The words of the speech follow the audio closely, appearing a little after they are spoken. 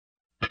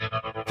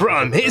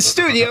from his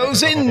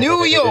studios in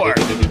New York.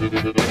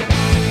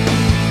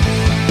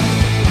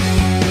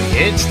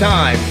 It's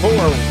time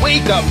for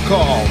Wake Up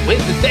Call with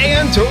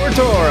Dan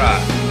Tortora,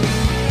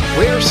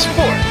 where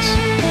sports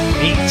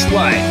meets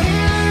life.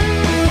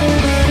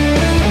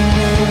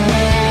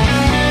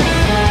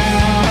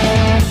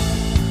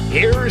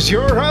 Here's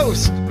your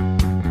host,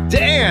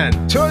 Dan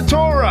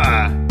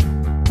Tortora.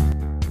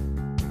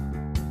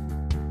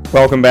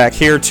 Welcome back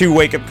here to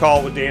Wake Up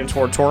Call with Dan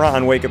Tortora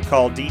on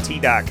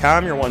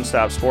wakeupcalldt.com, your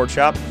one-stop sports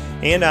shop,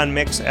 and on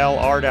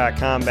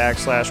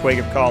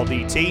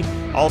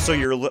mixlr.com/wakeupcalldt. Also,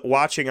 you're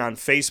watching on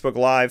Facebook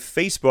Live,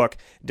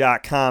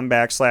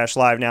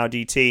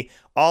 facebook.com/livenowdt.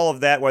 All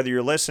of that, whether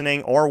you're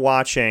listening or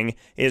watching,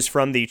 is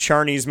from the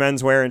Charney's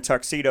Menswear and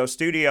Tuxedo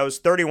Studios,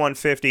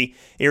 3150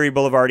 Erie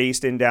Boulevard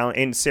East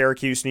in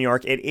Syracuse, New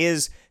York. It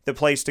is the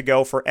place to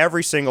go for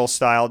every single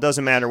style. It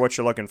doesn't matter what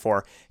you're looking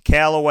for.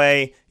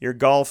 Callaway, your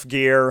golf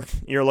gear,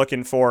 you're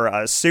looking for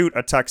a suit,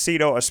 a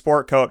tuxedo, a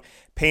sport coat,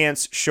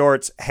 pants,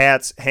 shorts,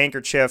 hats,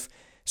 handkerchief,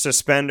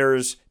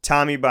 suspenders,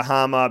 Tommy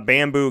Bahama,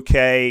 Bamboo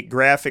K,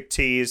 graphic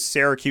tees,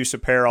 Syracuse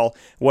apparel,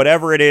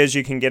 whatever it is,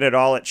 you can get it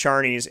all at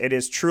Charney's. It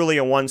is truly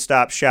a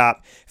one-stop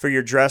shop for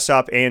your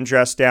dress-up and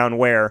dress-down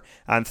wear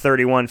on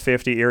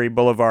 3150 Erie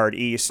Boulevard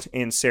East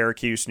in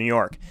Syracuse, New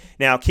York.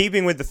 Now,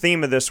 keeping with the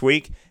theme of this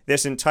week,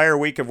 this entire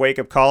week of Wake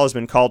Up Call has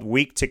been called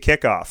Week to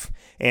Kickoff.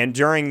 And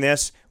during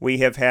this, we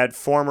have had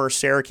former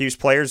Syracuse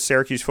players,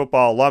 Syracuse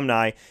football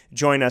alumni,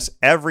 join us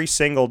every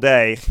single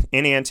day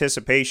in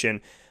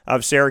anticipation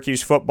of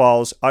Syracuse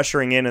football's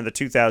ushering in the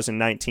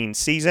 2019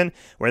 season,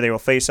 where they will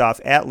face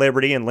off at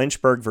Liberty in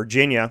Lynchburg,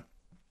 Virginia,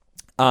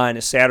 on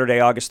Saturday,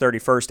 August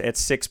 31st at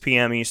 6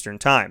 p.m. Eastern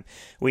Time.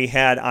 We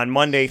had on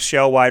Monday's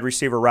show wide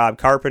receiver Rob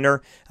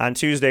Carpenter. On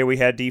Tuesday, we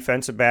had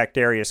defensive back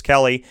Darius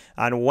Kelly.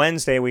 On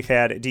Wednesday, we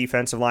had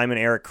defensive lineman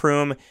Eric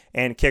Kroom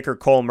and kicker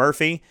Cole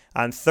Murphy.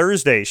 On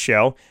Thursday's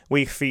show,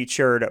 we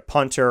featured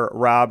punter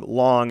Rob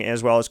Long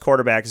as well as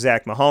quarterback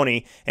Zach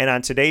Mahoney. And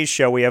on today's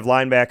show, we have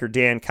linebacker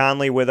Dan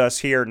Conley with us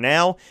here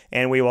now,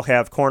 and we will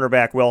have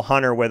cornerback Will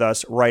Hunter with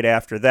us right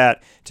after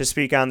that to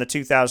speak on the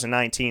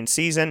 2019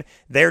 season,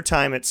 their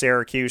time at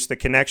Syracuse, the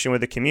connection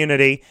with the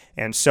community,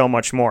 and so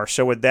much more.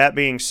 So with that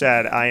being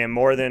said, I am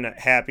more than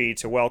happy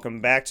to welcome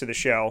back to the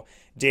show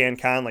Dan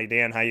Conley.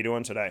 Dan, how you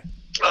doing today?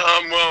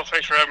 Well,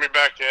 thanks for having me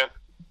back, Dan.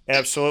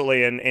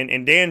 Absolutely,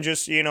 and Dan,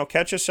 just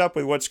catch us up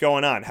with what's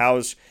going on.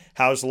 How's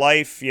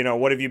life?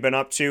 What have you been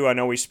up to? I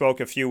know we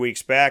spoke a few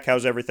weeks back.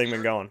 How's everything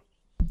been going?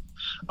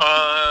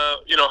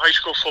 High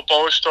school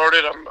football has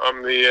started.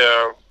 I'm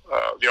the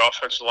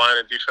offensive line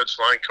and defensive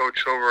line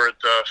coach over at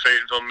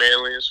Fayetteville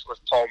Manlius with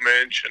Paul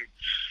Minch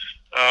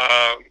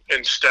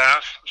and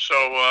staff.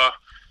 So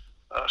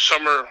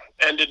summer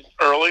ended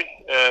early,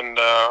 and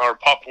our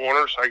Pop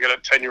Warners, I got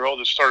a 10-year-old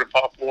that started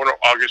Pop Warner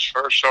August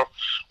 1st, so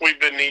we've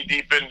been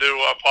knee-deep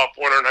into Pop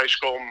Warner in high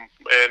school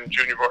and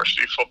junior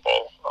varsity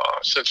football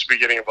since the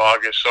beginning of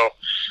August. So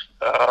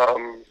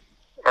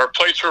our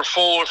plates are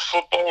full with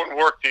football and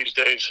work these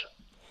days.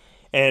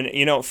 And,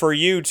 for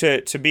you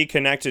to be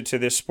connected to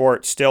this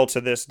sport still to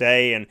this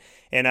day and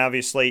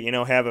obviously,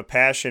 have a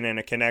passion and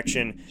a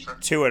connection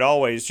to it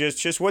always,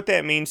 just what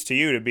that means to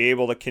you to be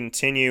able to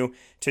continue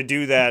to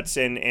do that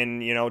and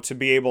to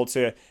be able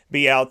to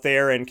be out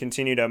there and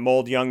continue to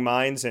mold young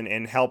minds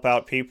and help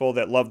out people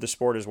that love the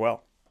sport as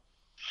well.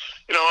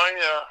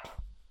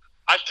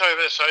 I tell you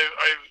this,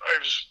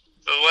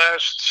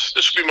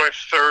 this will be my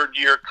third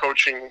year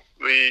coaching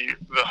the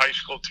high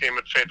school team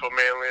at Fayetteville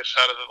Manlius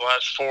out of the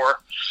last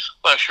four.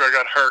 Last year I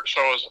got hurt, so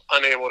I was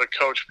unable to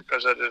coach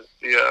because I did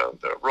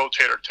the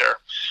rotator tear.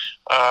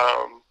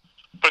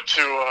 But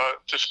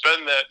to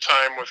spend that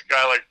time with a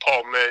guy like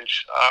Paul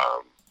Minch,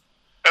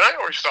 and I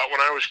always thought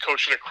when I was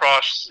coaching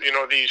across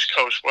the East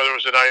Coast, whether it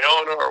was at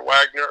Iona or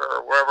Wagner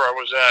or wherever I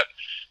was at,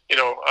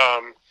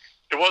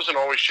 it wasn't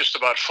always just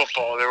about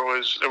football. There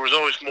was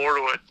always more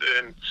to it.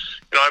 And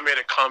I made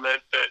a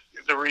comment that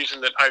the reason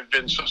that I've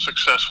been so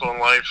successful in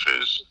life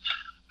is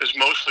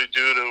mostly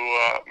due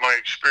to my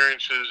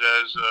experiences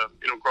as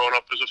growing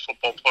up as a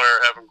football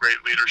player, having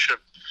great leadership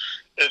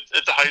at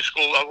the high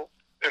school level,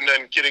 and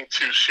then getting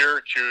to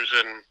Syracuse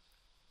and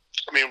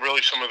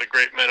really some of the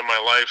great men in my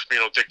life,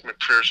 Dick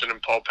McPherson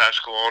and Paul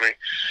Pasqualoni,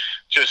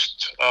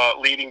 just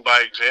leading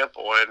by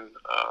example. And,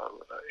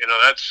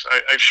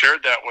 I've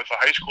shared that with a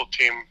high school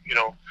team,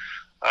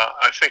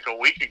 I think a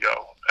week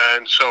ago.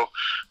 And so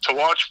to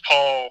watch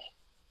Paul,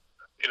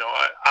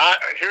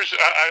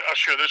 I'll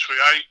share this with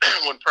you.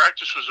 When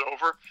practice was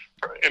over,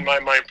 in my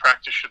mind,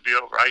 practice should be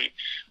over. I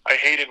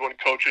hated when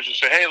coaches would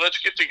say, hey, let's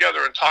get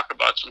together and talk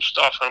about some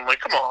stuff. And I'm like,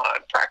 come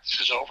on, practice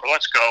is over.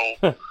 Let's go,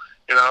 and,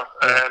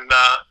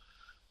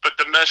 but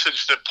the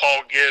message that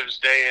Paul gives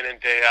day in and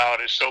day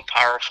out is so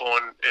powerful,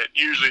 and it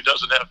usually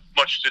doesn't have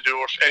much to do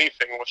with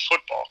anything with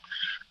football.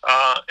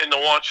 And to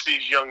watch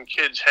these young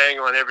kids hang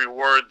on every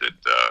word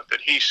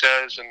that he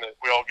says, and that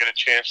we all get a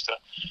chance to,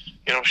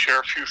 share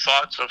a few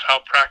thoughts of how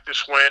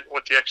practice went,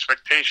 what the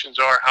expectations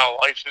are, how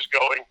life is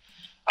going.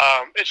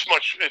 It's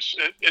much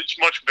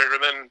bigger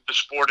than the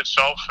sport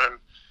itself, and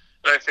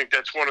And I think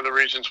that's one of the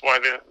reasons why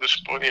the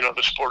sport,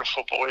 the sport of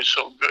football is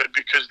so good,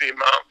 because the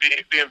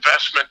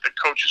investment that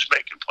coaches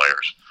make in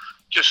players,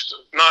 just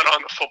not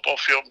on the football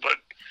field, but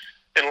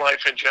in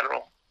life in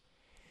general.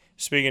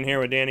 Speaking here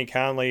with Danny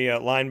Conley,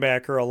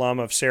 linebacker, alum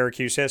of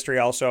Syracuse history,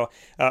 also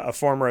a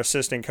former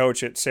assistant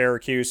coach at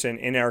Syracuse and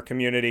in our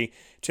community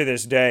to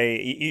this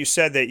day. You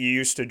said that you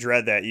used to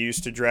dread that. You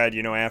used to dread,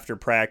 after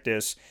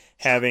practice,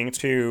 having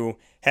to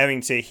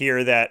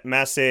hear that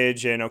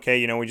message and,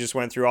 okay, we just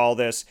went through all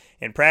this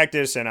in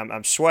practice and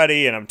I'm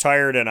sweaty and I'm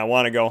tired and I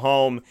want to go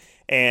home.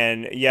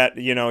 And yet,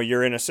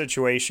 you're in a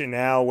situation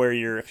now where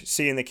you're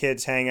seeing the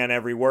kids hang on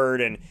every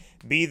word and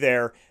be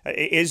there.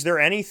 Is there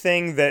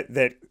anything that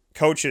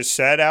coaches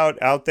said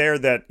out there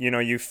that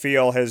you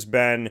feel has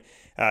been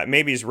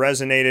maybe has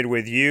resonated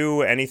with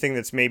you? Anything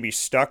that's maybe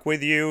stuck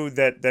with you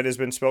that has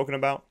been spoken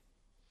about?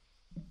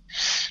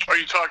 Are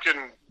you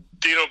talking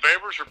Dino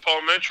Babers or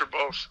Paul Minch or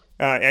both?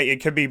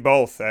 It could be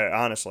both,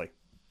 honestly.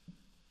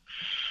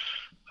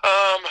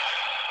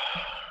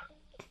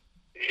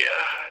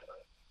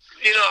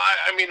 Yeah,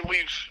 I mean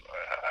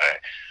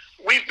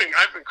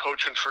I've been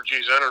coaching for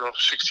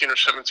 16 or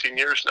 17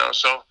 years now,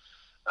 so.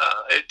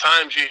 At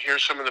times you hear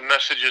some of the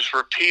messages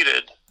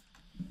repeated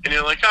and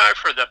you're like, I've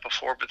heard that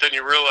before, but then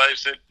you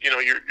realize that, you're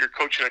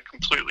coaching a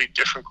completely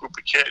different group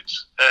of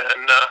kids.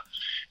 And I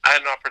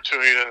had an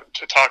opportunity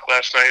to talk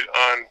last night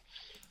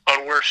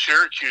on where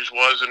Syracuse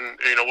was and,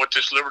 what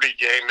this Liberty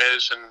game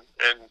is. And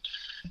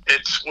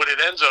it's what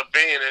it ends up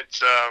being.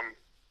 It's, I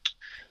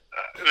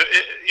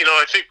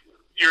think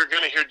you're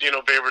going to hear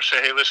Dino Babers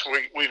say, hey, listen,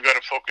 we've got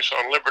to focus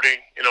on Liberty.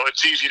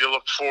 It's easy to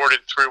look forward in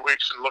 3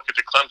 weeks and look at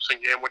the Clemson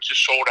game, which is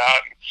sold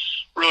out and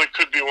really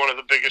could be one of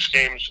the biggest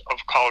games of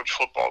college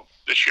football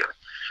this year.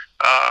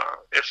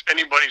 If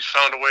anybody's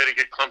found a way to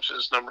get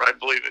Clemson's number, I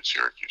believe it's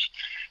Syracuse.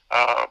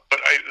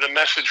 But the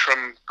message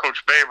from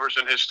Coach Babers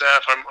and his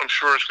staff, I'm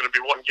sure it's going to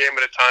be one game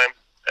at a time.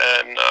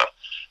 And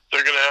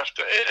they're going to have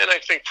to, and I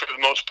think for the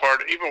most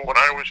part, even when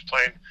I was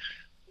playing,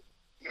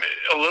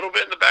 a little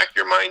bit in the back of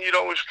your mind, you'd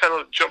always kind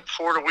of jump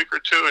forward a week or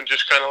two and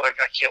just kind of like,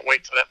 I can't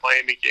wait till that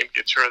Miami game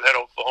gets here or that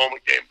Oklahoma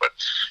game. But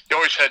you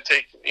always had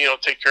to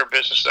take care of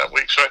business that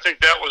week. So I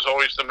think that was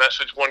always the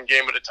message, one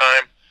game at a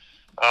time.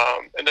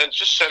 And then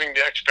just setting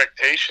the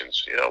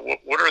expectations,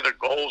 what are the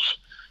goals?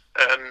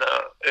 And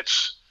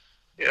it's,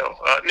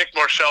 Nick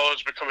Marcello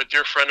has become a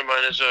dear friend of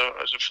mine as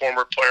a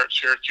former player at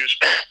Syracuse.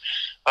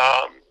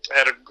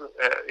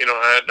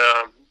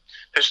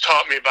 Has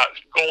taught me about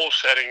goal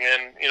setting.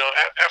 And,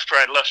 after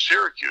I left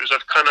Syracuse,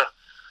 I've kind of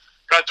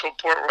got to a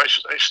point where I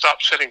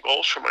stopped setting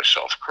goals for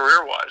myself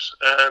career-wise.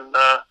 And,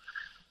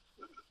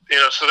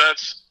 so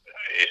that's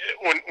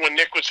when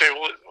Nick would say,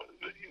 well,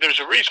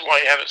 there's a reason why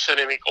you haven't set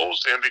any goals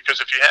to him,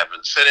 because if you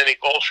haven't set any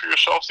goals for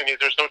yourself, then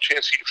there's no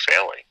chance of you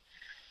failing.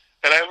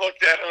 And I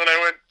looked at him and I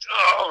went,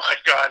 oh, my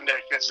God,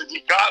 Nick. I said,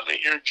 you got me.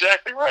 You're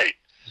exactly right.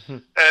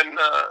 And,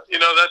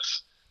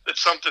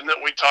 that's something that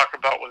we talk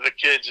about with the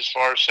kids as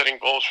far as setting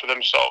goals for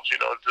themselves. Do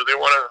they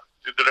want to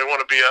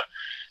be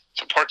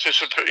to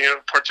participate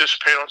on,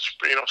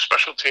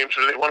 special teams,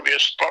 or do they want to be a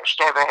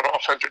starter on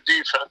offense or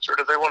defense, or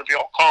do they want to be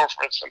all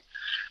conference? And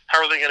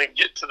how are they going to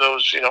get to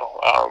those, you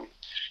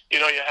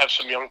have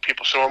some young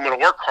people say, I'm going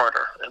to work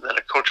harder. And then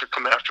a coach would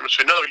come after them and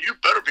say, no, you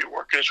better be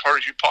working as hard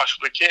as you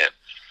possibly can.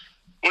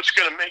 What's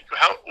going to make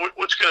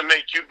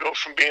you go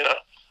from being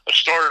a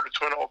starter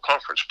to an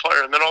all-conference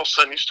player? And then all of a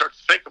sudden you start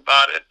to think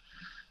about it,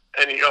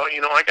 and you go,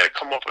 I got to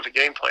come up with a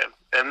game plan.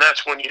 And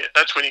that's when you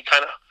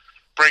kind of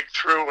break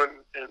through and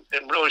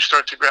really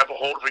start to grab a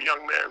hold of a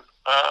young man.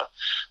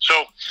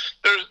 So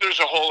there's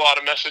a whole lot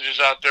of messages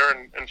out there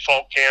in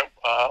fall camp.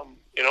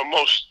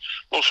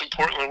 Most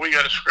importantly, we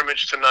got a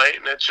scrimmage tonight,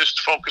 and it's just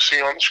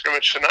focusing on the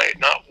scrimmage tonight,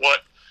 not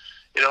what,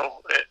 in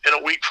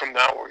a week from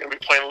now we're going to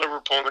be playing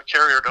Liverpool in the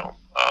Carrier Dome.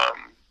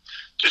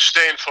 Just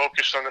staying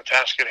focused on the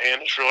task at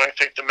hand is really, I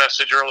think, the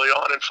message early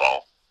on in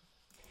fall.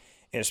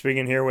 Yeah,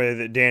 speaking here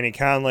with Danny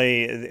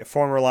Conley,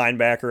 former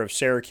linebacker of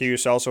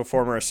Syracuse, also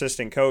former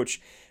assistant coach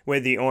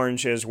with the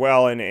Orange as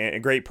well, and a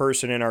great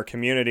person in our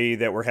community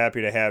that we're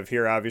happy to have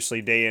here,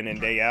 obviously, day in and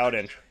day out,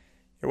 and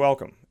you're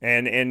welcome.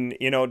 And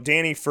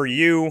Danny, for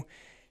you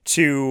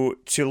to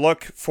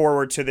look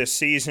forward to this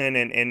season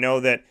and know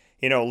that,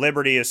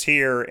 Liberty is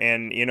here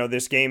and,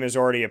 this game is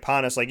already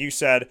upon us. Like you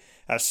said,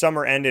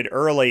 summer ended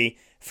early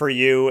for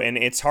you, and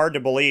it's hard to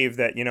believe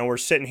that, we're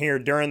sitting here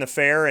during the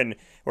fair and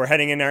we're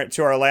heading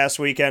into our last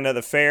weekend of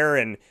the fair,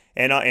 and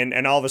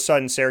all of a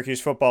sudden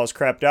Syracuse football has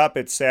crept up.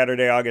 It's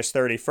Saturday, August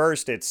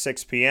 31st. It's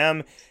 6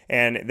 p.m.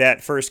 and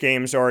that first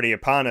game is already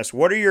upon us.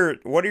 What are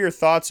your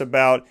thoughts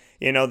about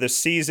the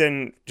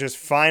season just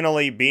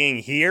finally being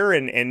here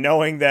and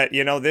knowing that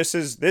this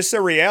is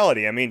a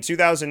reality? I mean,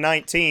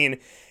 2019,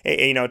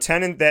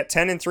 that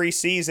 10-3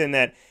 season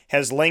that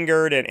has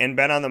lingered and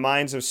been on the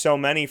minds of so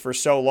many for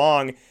so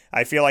long.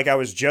 I feel like I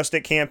was just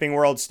at Camping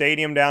World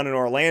Stadium down in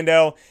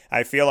Orlando.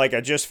 I feel like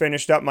I just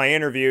finished up my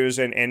interviews,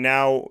 and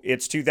now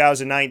it's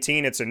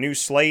 2019. It's a new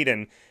slate,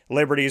 and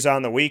Liberty's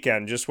on the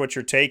weekend. Just what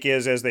your take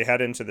is as they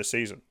head into the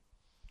season.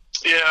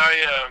 Yeah,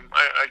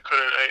 I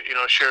couldn't.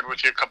 I shared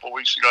with you a couple of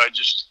weeks ago. I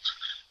just,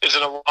 as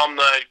an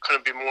alumni, I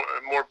couldn't be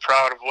more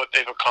proud of what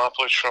they've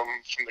accomplished from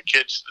the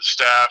kids to the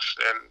staff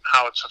and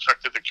how it's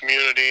affected the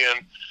community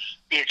and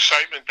the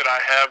excitement that I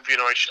have.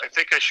 I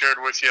think I shared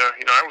with you.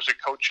 I was a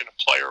coach and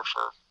a player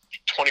for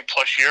 20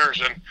 plus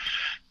years, and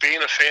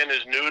being a fan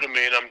is new to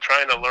me, and I'm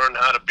trying to learn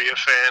how to be a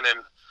fan.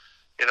 And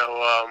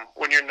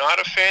when you're not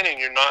a fan and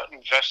you're not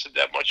invested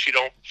that much, you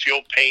don't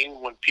feel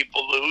pain when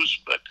people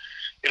lose. But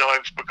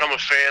I've become a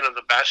fan of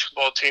the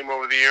basketball team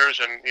over the years,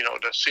 and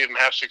to see them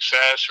have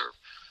success or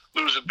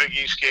lose a Big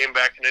East game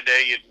back in the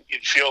day,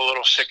 you'd feel a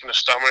little sick in the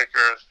stomach,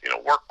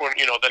 or work when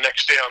the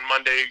next day on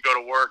Monday you go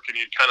to work and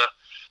you'd kind of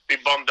be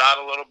bummed out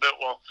a little bit.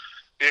 Well,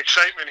 the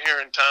excitement here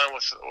in town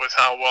with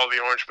how well the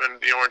Orange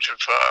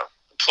have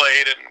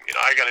played, and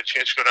I got a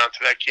chance to go down to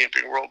that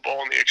Camping World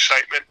Bowl, and the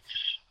excitement.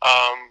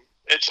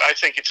 I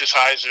think it's as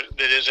high as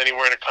it is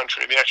anywhere in the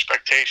country. The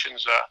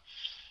expectations.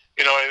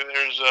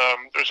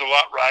 There's a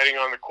lot riding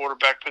on the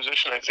quarterback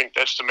position. I think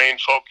that's the main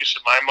focus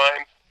in my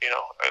mind.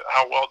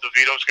 How well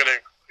DeVito's going to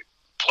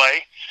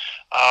play.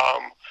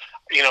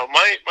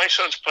 My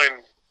son's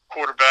playing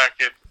quarterback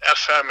at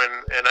FM,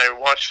 and I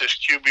watched this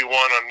QB1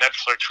 on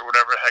Netflix or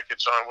whatever the heck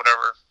it's on,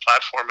 whatever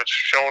platform it's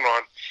shown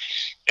on,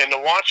 and to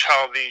watch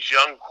how these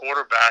young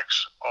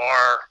quarterbacks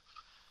are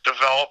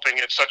developing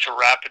at such a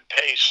rapid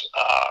pace.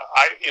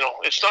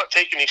 It's not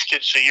taking these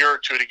kids a year or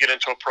two to get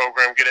into a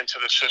program, get into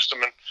the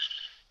system, and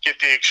get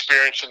the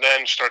experience, and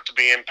then start to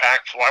be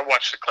impactful. I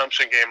watched the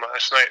Clemson game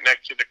last night, and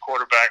that kid, the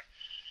quarterback,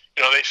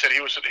 they said he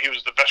was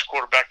the best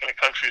quarterback in the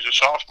country as a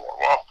sophomore.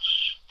 Well,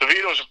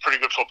 DeVito's a pretty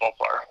good football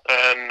player,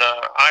 and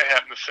I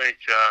happen to think,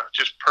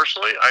 just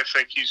personally, I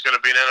think he's going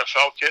to be an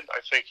NFL kid. I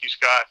think he's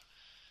got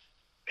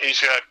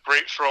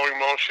great throwing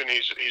motion.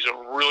 He's a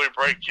really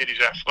bright kid.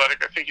 He's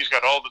athletic. I think he's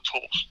got all the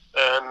tools,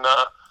 and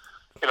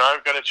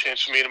I've got a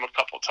chance to meet him a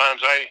couple of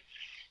times.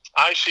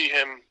 I see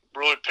him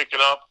really picking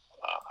up.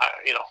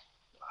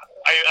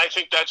 I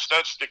think that's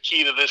the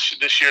key to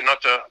this year.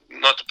 Not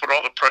to put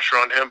all the pressure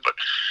on him, but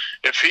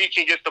if he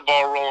can get the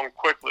ball rolling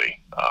quickly,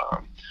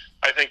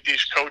 I think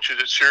these coaches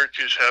at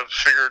Syracuse have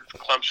figured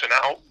Clemson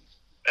out,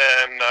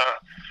 and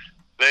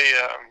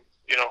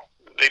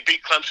they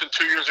beat Clemson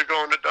 2 years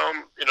ago in the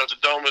Dome. The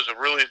Dome is a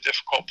really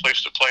difficult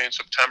place to play in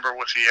September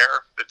with the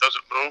air that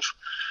doesn't move,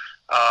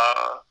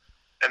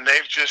 and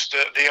they've just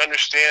they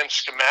understand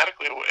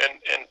schematically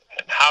and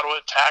how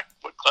to attack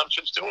what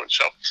Clemson's doing.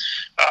 So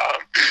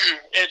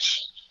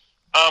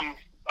I'm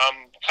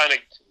kind of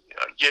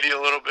giddy a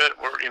little bit.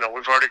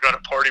 We've already got a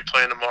party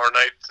planned tomorrow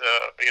night,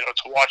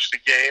 to watch the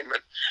game,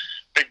 and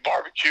big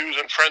barbecues,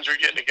 and friends are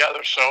getting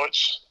together. So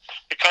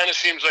it kind of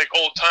seems like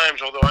old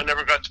times, although I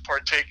never got to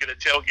partake in the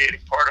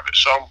tailgating part of it.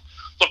 So I'm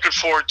looking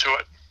forward to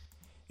it.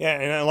 Yeah,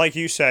 and like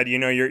you said,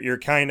 you're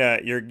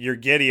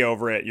giddy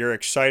over it. You're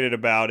excited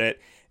about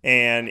it,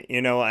 and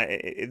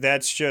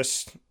that's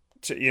just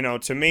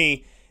to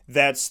me.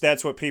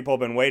 That's what people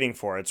have been waiting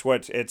for. It's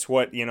what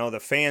the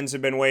fans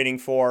have been waiting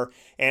for.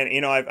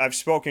 And I've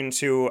spoken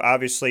to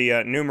obviously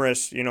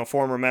numerous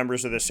former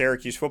members of the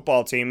Syracuse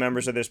football team,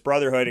 members of this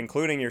brotherhood,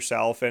 including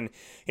yourself. And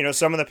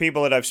some of the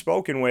people that I've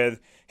spoken with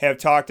have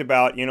talked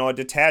about a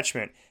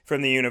detachment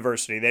from the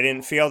university. They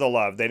didn't feel the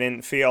love. They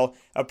didn't feel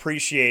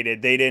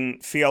appreciated. They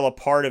didn't feel a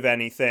part of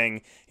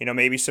anything.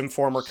 Maybe some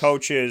former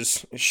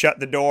coaches shut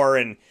the door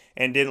and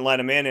didn't let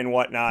him in and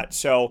whatnot.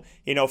 So,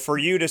 for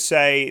you to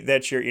say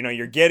that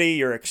you're giddy,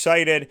 you're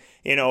excited,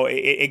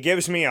 it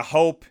gives me a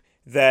hope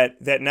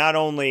that not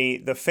only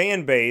the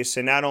fan base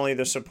and not only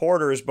the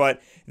supporters,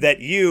 but that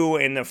you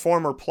and the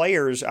former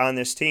players on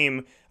this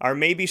team are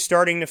maybe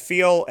starting to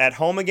feel at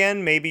home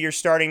again. Maybe you're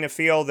starting to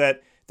feel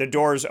that the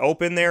door's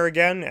open there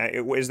again.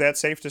 Is that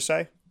safe to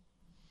say?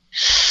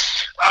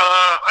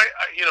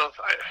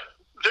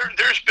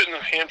 There's been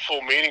a handful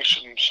of meetings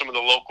from some of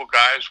the local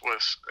guys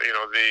with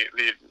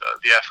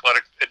the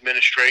athletic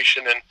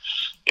administration, and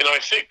I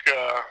think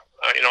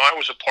I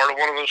was a part of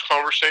one of those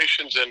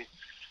conversations, and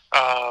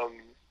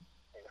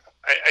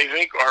I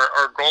think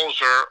our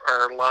goals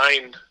are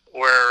aligned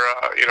where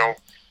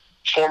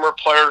former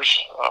players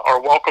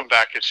are welcome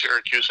back at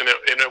Syracuse, and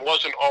it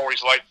wasn't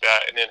always like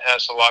that, and it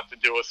has a lot to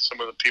do with some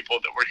of the people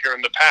that were here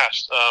in the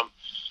past.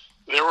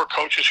 There were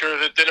coaches here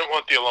that didn't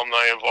want the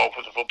alumni involved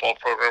with the football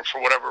program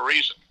for whatever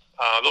reason.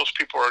 Those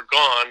people are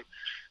gone.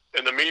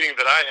 And the meeting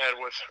that I had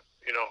with,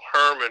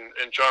 Herm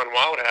and John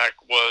Wodak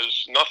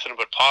was nothing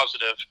but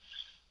positive.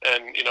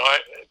 And,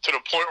 to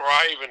the point where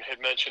I even had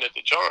mentioned it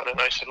to John, and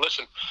I said,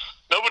 listen,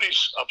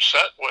 nobody's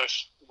upset with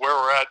where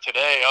we're at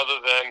today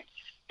other than,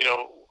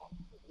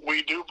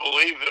 we do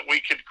believe that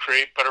we could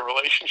create better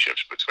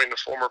relationships between the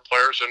former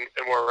players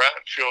and where we're at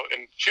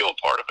and feel a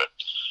part of it.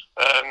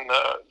 And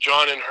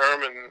John and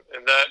Herm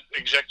and that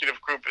executive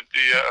group at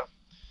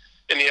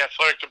in the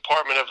athletic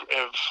department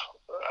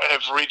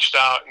have reached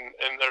out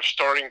and they're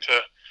starting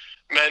to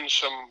mend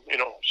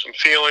some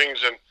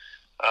feelings, and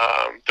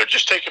they're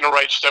just taking the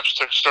right steps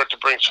to start to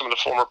bring some of the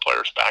former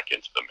players back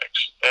into the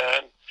mix.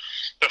 And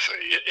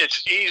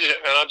it's easy,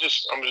 and I'm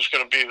just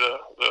going to be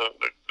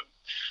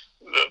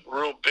the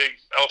real big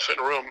elephant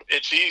in the room.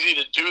 It's easy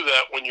to do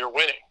that when you're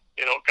winning.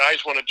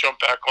 Guys want to jump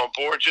back on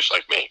board, just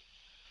like me.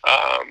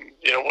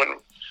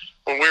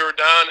 When we were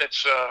down,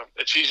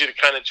 it's easy to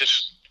kind of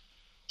just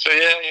say,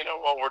 yeah,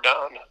 well, we're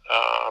down.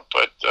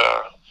 But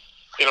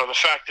the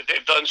fact that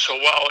they've done so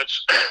well,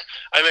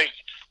 I think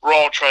we're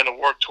all trying to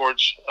work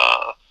towards,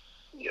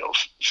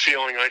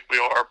 feeling like we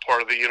are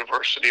part of the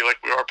university, like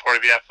we are part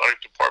of the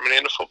athletic department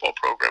and the football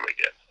program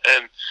again.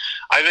 And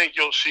I think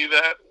you'll see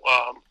that.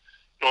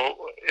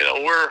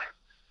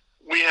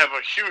 We have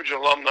a huge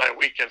alumni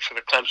weekend for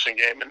the Clemson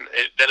game, and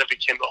then it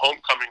became the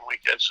homecoming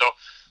weekend. So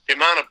the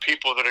amount of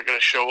people that are going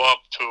to show up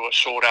to a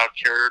sold-out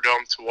Carrier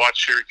Dome to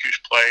watch Syracuse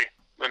play,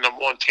 the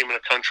number one team in the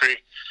country,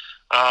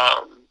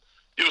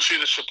 you'll see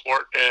the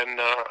support. And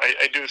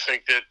I do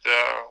think that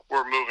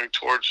we're moving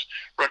towards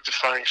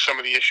rectifying some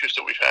of the issues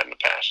that we've had in the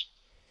past.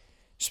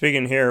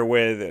 Speaking here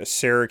with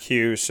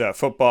Syracuse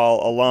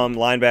football alum,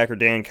 linebacker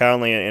Dan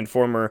Conley, and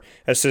former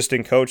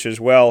assistant coach as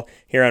well,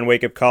 here on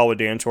Wake Up Call with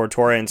Dan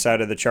Tortora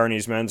inside of the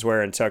Charney's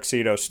Menswear and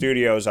Tuxedo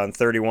Studios on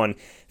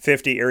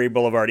 3150 Erie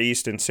Boulevard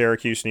East in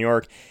Syracuse, New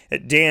York.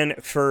 Dan,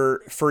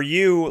 for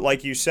you,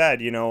 like you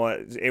said,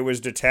 it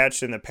was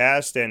detached in the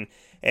past, and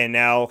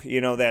now,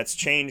 that's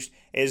changed.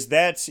 Is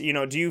that,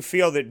 do you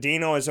feel that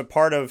Dino is a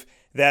part of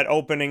that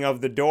opening of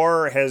the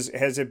door? Has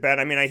it been?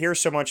 I mean, I hear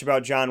so much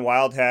about John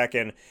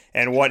Wildhack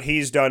and what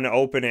he's done to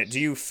open it. Do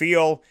you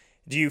feel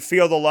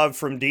the love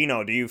from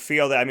Dino? Do you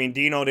feel that? I mean,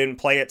 Dino didn't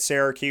play at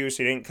Syracuse.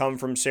 He didn't come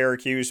from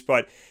Syracuse.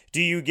 But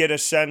do you get a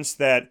sense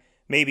that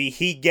maybe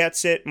he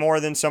gets it more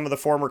than some of the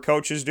former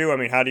coaches do? I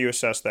mean, how do you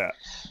assess that?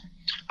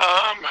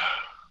 I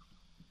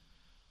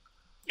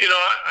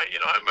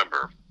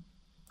remember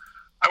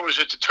I was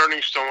at the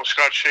Turning Stone when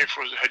Scott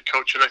Schaefer was the head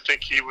coach, and I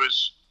think he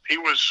was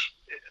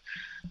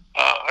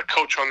a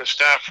coach on the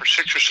staff for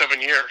 6 or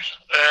 7 years,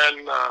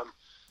 and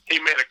he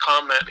made a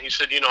comment. He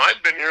said,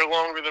 I've been here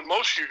longer than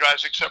most of you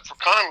guys except for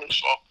Conley,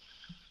 so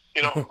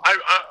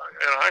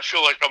I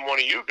feel like I'm one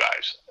of you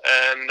guys.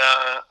 And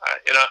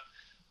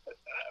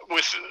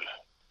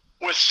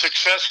with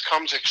success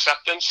comes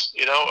acceptance.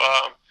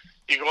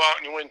 You go out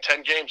and you win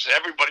 10 games,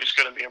 everybody's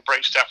going to be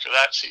embraced after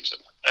that season.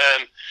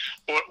 And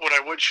what I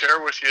would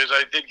share with you is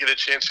I did get a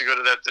chance to go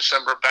to that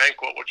December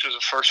banquet, which was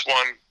the first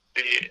one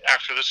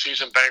after the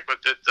season banquet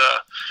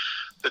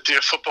that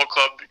the football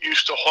club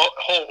used to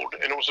hold,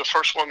 and it was the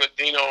first one that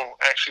Dino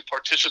actually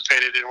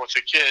participated in with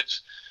the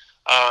kids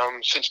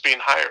since being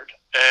hired.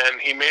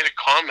 And he made a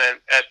comment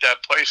at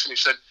that place, and he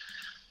said,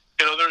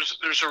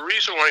 there's a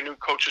reason why new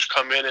coaches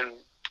come in and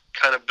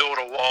kind of build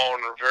a wall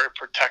and are very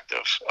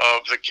protective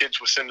of the kids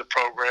within the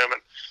program,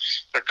 and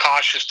they're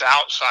cautious to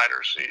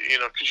outsiders,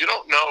 because you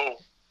don't know.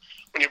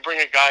 When you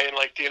bring a guy in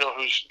like Dino,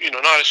 who's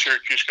not a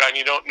Syracuse guy, and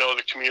you don't know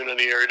the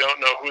community, or you don't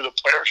know who the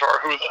players are,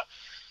 who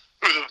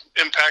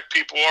the impact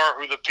people are,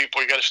 who the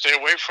people you got to stay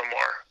away from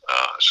are.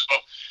 So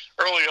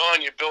early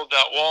on, you build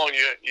that wall, and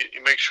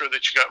you make sure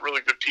that you got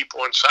really good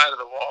people inside of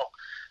the wall,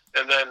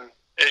 and then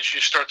as you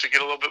start to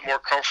get a little bit more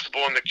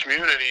comfortable in the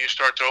community, you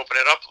start to open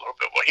it up a little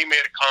bit. Well, he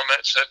made a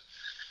comment, said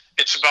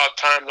it's about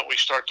time that we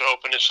start to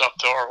open this up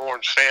to our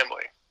Orange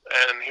family,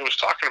 and he was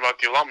talking about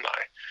the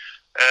alumni.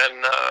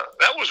 And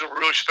that was a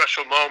really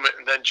special moment.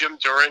 And then Jim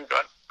Duran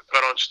got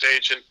on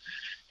stage, and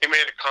he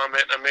made a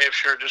comment. And I may have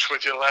shared this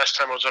with you the last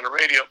time I was on the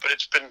radio, but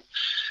it's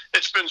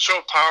been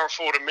so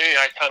powerful to me.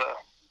 I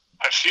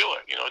feel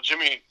it.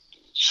 Jimmy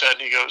said,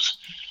 he goes,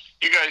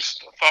 "You guys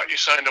thought you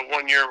signed a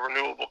 1-year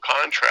renewable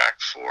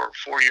contract for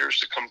 4 years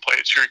to come play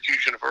at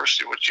Syracuse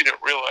University, which you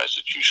didn't realize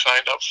that you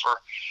signed up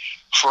for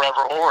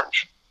Forever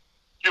Orange.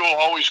 You will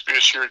always be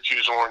a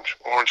Syracuse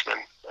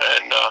Orangeman,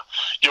 and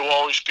you'll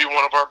always be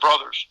one of our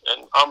brothers.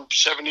 And I'm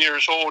 7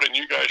 years old, and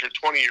you guys are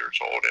 20 years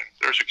old, and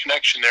there's a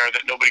connection there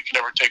that nobody can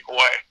ever take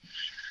away."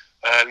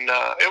 And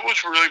it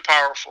was really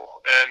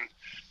powerful. And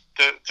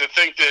to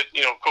think that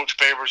Coach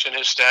Babers and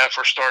his staff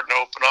are starting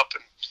to open up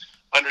and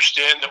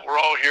understand that we're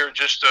all here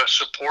just to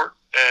support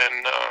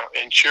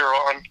and cheer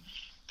on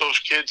those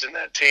kids and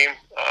that team.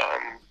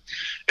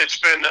 It's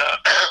been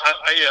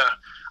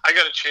I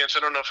got a chance.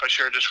 I don't know if I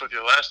shared this with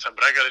you last time,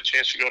 but I got a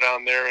chance to go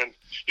down there, and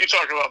you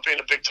talk about being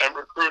a big-time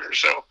recruiter.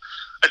 So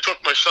I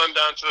took my son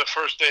down to the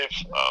first day of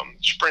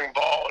spring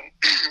ball, and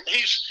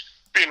he's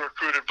being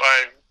recruited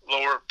by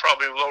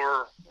probably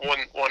lower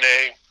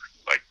 1A,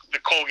 like the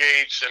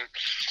Colgates and,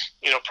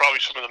 probably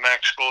some of the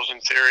MAC schools in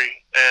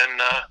theory.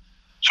 And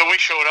so we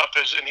showed up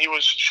and he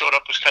showed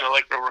up as kind of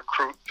like a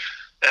recruit.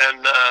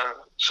 And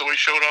so we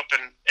showed up,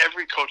 and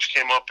every coach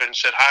came up and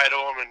said hi to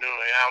him and knew,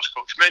 "Hey, how's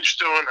Coach Minch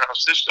doing?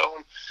 How's this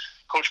doing?"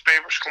 Coach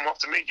Babers come up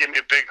to me, give me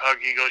a big hug.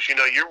 He goes,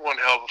 "You're one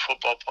hell of a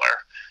football player."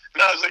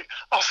 And I was like,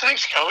 "Oh,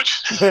 thanks,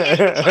 Coach."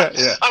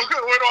 Yeah. I'm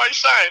good. Where do I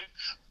sign?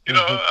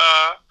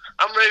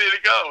 I'm ready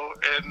to go.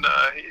 And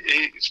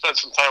he spent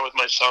some time with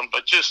my son,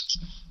 but just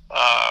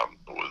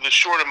the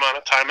short amount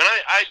of time. And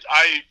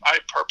I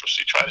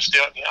purposely try to stay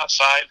on the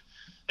outside.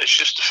 It's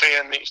just a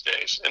fan these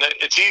days, and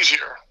it's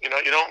easier. You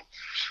don't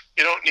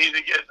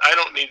I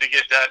don't need to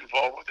get that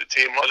involved with the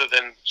team other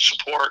than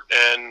support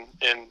and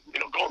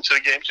going to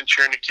the games and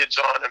cheering the kids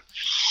on, and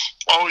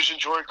always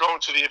enjoy going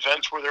to the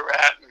events where they're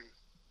at and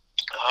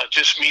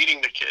just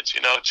meeting the kids.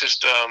 It's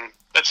just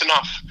that's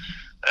enough,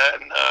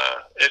 and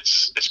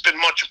it's been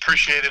much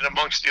appreciated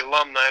amongst the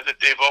alumni that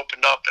they've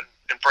opened up and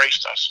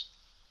embraced us.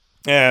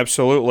 Yeah,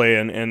 absolutely,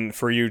 and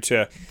for you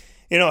to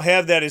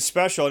have that is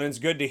special, and it's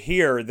good to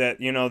hear that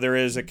there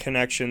is a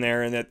connection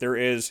there and that there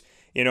is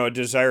a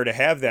desire to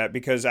have that,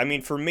 because I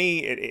mean, for me,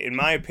 in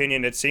my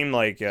opinion, it seemed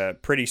like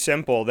pretty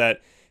simple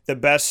that the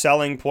best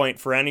selling point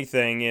for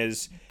anything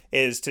is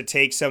to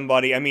take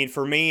somebody. I mean,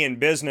 for me in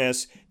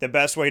business, the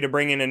best way to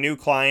bring in a new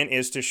client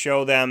is to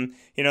show them,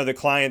 the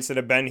clients that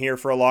have been here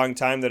for a long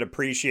time that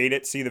appreciate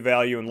it, see the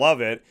value and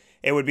love it.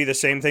 It would be the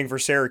same thing for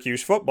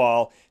Syracuse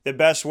football. The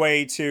best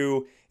way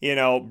to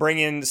bring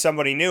in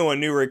somebody new, a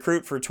new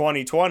recruit for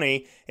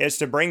 2020, is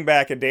to bring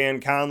back a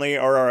Dan Conley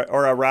or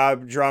a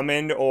Rob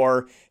Drummond,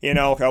 or,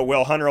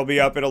 Will Hunter will be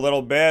up in a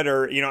little bit,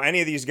 or,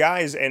 any of these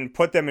guys, and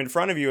put them in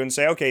front of you and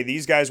say, okay,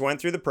 these guys went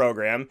through the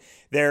program.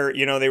 They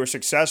were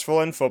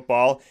successful in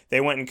football.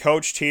 They went and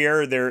coached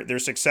here. They're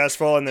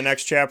successful in the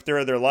next chapter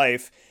of their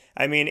life.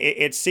 I mean,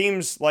 it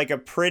seems like a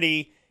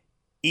pretty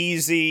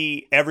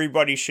easy,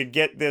 everybody should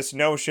get this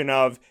notion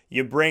of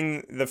you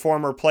bring the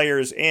former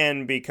players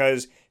in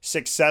because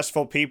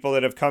successful people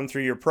that have come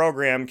through your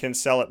program can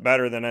sell it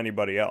better than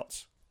anybody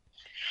else.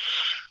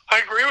 I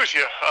agree with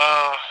you.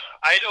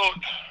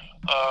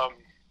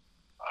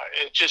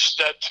 It just,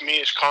 that to me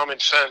is common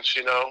sense,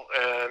 and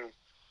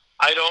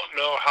I don't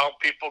know how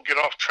people get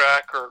off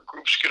track or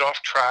groups get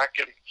off track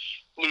and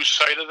lose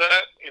sight of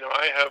that.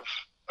 I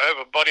have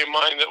a buddy of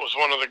mine that was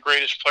one of the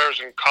greatest players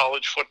in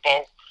college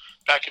football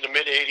back in the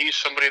mid-'80s,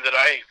 somebody that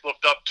I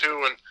looked up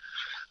to, and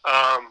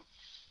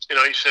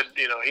he said,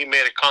 he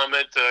made a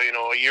comment,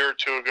 a year or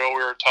two ago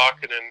we were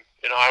talking,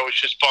 and I was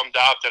just bummed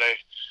out that I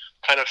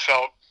kind of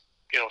felt,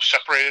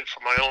 separated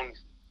from my own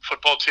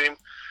football team.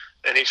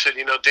 And he said,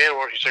 Dan,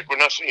 he's like, we're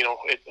nothing,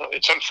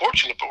 it's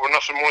unfortunate, but we're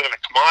nothing more than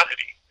a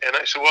commodity. And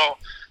I said, well,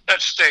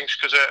 that stinks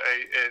because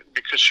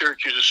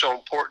Syracuse is so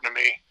important to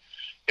me.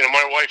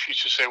 My wife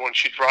used to say when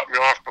she dropped me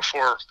off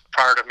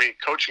prior to me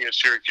coaching at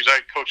Syracuse, I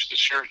coached the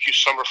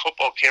Syracuse summer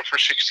football camp for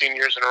 16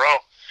 years in a row.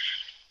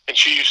 And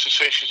she used to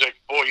say, she's like,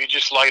 boy, you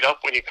just light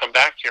up when you come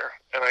back here.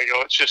 And I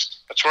go,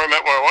 that's where I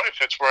met my wife.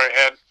 That's where I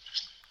had,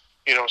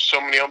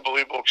 so many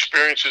unbelievable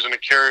experiences in the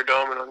Carrier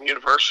Dome and on the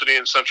university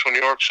in Central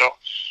New York. So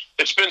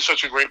it's been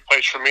such a great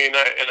place for me. And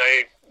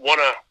I want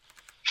to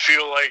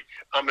feel like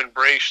I'm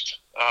embraced,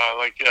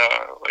 like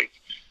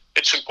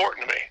it's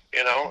important to me,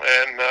 and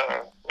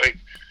like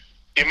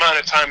the amount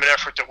of time and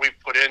effort that we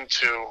put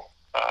into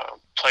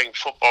playing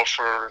football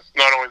for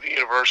not only the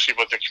university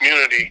but the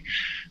community,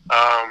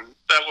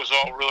 that was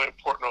all really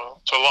important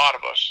to a lot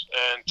of us.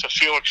 And to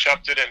feel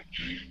accepted and,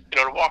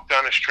 to walk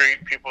down the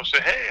street, people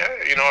say,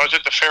 hey, I was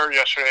at the fair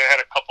yesterday, I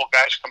had a couple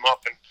guys come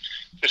up and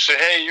just say,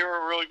 hey,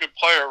 you're a really good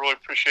player, I really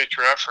appreciate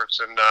your efforts.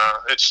 And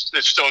it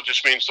still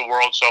just means the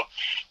world. So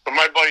when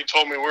my buddy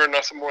told me we're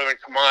nothing more than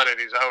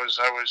commodities, I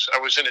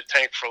was in a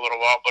tank for a little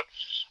while. But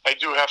I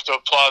do have to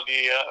applaud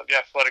the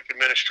athletic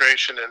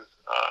administration and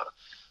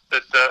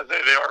that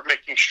they are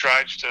making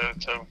strides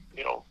to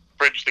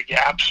bridge the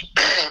gaps.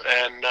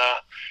 And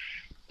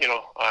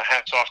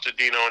hats off to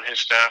Dino and his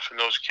staff and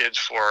those kids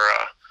for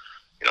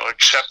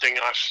accepting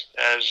us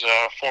as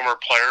former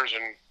players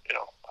and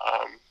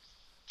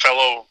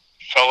fellow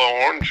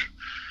Orange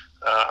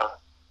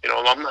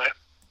alumni.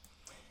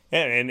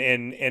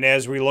 And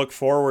as we look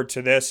forward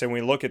to this and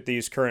we look at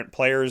these current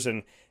players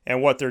and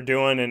what they're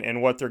doing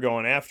and what they're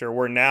going after,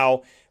 we're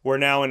now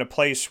in a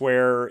place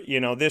where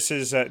this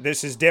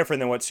is different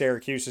than what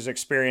Syracuse has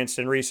experienced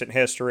in recent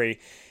history.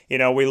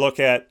 We look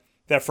at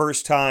that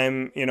first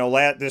time,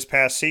 this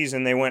past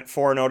season, they went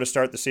 4-0 to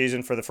start the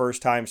season for the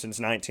first time since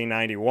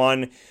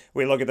 1991.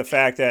 We look at the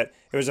fact that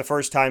it was the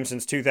first time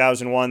since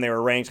 2001 they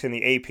were ranked in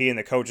the AP and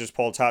the coaches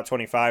poll top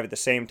 25 at the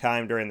same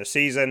time during the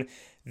season.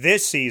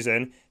 This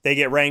season, they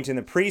get ranked in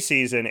the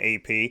preseason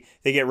AP.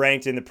 They get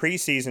ranked in the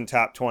preseason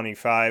top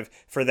 25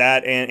 for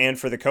that and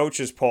for the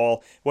coaches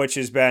poll, which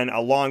has been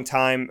a long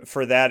time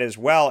for that as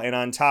well. And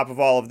on top of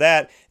all of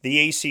that,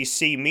 the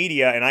ACC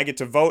media, and I get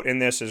to vote in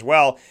this as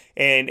well,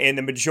 and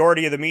the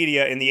majority of the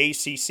media in the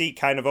ACC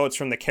kind of votes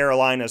from the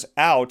Carolinas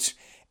out.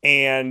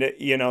 And,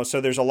 so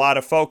there's a lot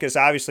of focus.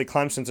 Obviously,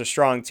 Clemson's a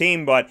strong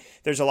team, but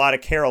there's a lot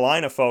of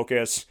Carolina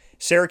focus.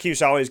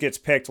 Syracuse always gets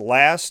picked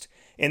last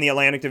in the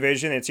Atlantic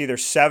Division. It's either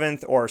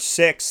 7th or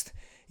 6th.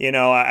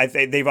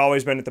 They've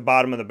always been at the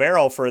bottom of the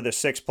barrel for the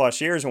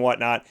 6+ years and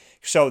whatnot.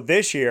 So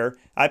this year,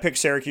 I picked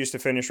Syracuse to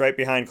finish right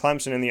behind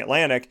Clemson in the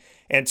Atlantic.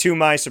 And to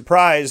my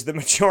surprise, the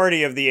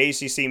majority of the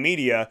ACC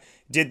media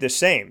did the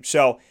same.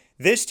 So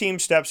this team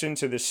steps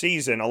into the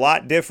season a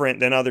lot different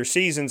than other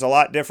seasons, a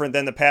lot different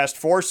than the past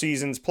 4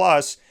 seasons,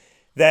 plus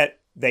that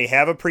they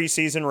have a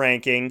preseason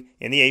ranking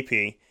in the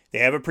AP. They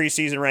have a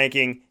preseason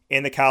ranking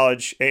in the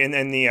college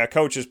in the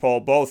coaches poll,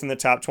 both in the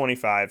top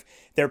 25.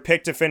 They're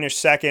picked to finish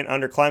second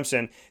under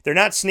Clemson. They're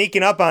not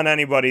sneaking up on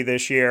anybody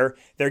this year.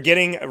 They're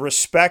getting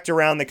respect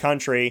around the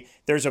country.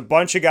 There's a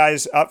bunch of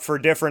guys up for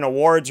different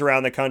awards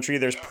around the country.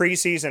 There's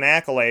preseason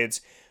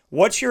accolades.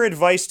 What's your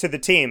advice to the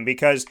team?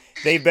 Because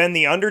they've been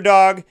the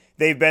underdog.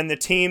 They've been the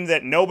team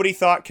that nobody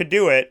thought could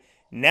do it.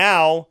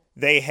 Now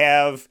they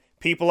have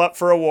people up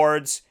for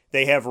awards.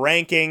 They have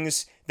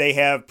rankings. They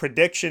have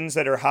predictions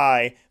that are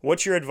high.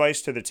 What's your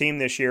advice to the team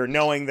this year,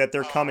 knowing that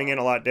they're coming in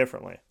a lot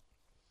differently?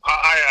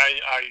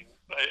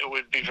 It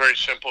would be very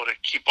simple to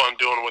keep on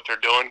doing what they're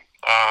doing.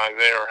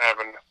 They are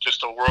having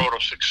just a world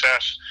of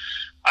success.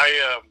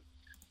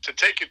 To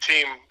take a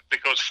team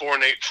that goes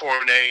 4-8,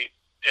 4-8,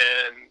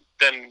 and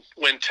then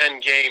win 10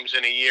 games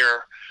in a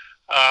year,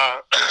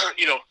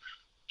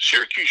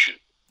 Syracuse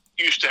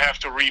used to have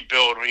to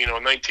rebuild. In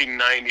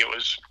 1990, it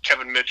was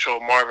Kevin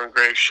Mitchell, Marvin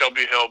Graves,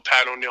 Shelby Hill,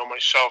 Pat O'Neill,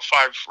 myself,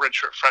 5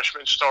 redshirt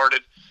freshmen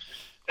started.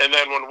 And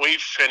then when we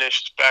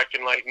finished back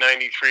in like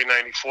 93,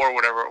 94,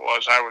 whatever it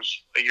was, I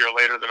was a year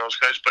later than those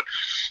guys. But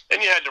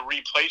then you had to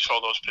replace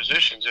all those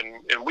positions.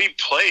 And we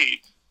played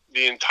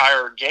the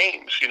entire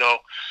games,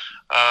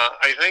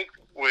 I think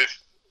with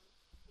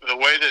the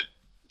way that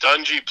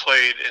Dungy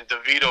played and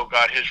DeVito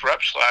got his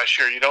reps last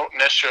year, you don't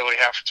necessarily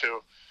have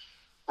to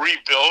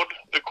rebuild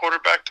the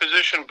quarterback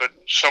position, but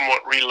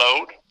somewhat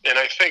reload. And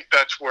I think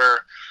that's where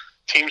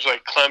teams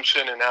like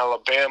Clemson and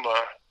Alabama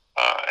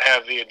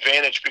have the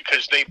advantage,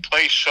 because they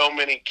play so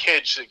many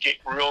kids that get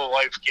real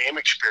life game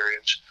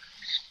experience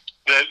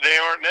that they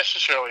aren't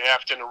necessarily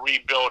having to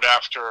rebuild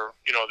after,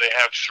 they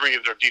have 3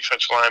 of their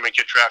defense linemen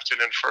get drafted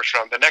in the first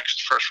round. The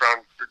next first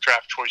round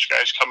draft choice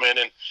guys come in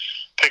and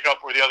pick up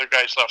where the other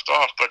guys left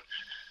off. But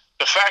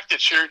the fact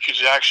that Syracuse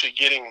is actually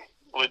getting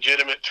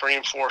legitimate 3-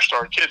 and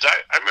 4-star kids,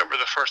 I remember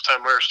the first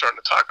time we were starting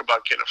to talk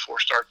about getting a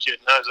 4-star kid,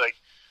 and I was like,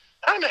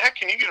 how in the heck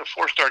can you get a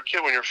 4-star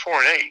kid when you're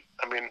 4-8?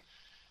 I mean,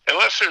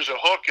 unless there's a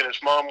hook and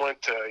his mom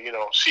went to,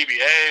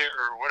 CBA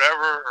or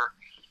whatever, or,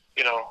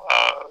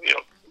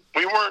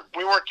 we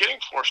weren't getting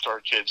 4-star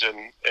kids,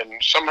 and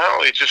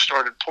somehow they just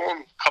started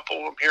pulling a couple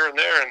of them here and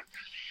there, and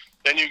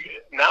then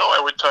now I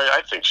would tell you,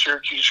 I think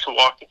Syracuse can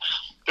walk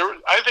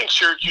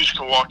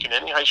in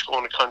any high school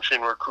in the country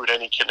and recruit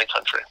any kid in the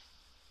country.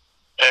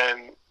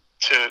 And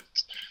to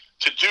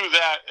do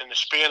that in the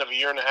span of a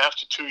year and a half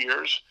to 2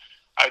 years,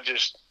 I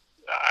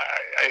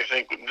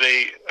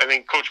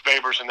think Coach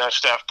Babers and that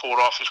staff pulled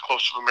off as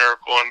close to a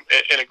miracle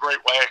in a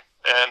great way.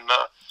 And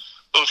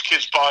those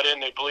kids bought in.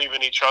 They believe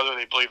in each other.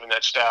 They believe in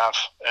that staff.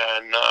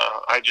 And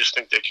I just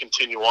think they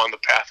continue on the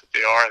path that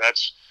they are.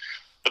 That's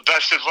the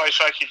best advice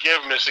I could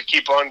give them, is to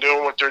keep on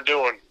doing what they're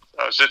doing,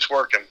 as it's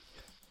working.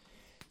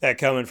 That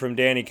coming from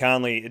Danny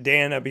Conley.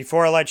 Dan,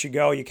 before I let you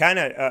go, you kind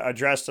of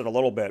addressed it a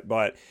little bit,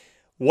 but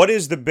what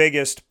is the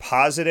biggest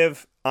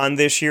positive on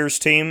this year's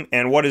team,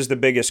 and what is the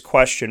biggest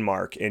question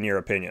mark, in your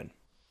opinion?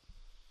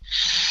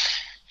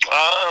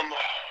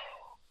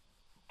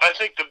 I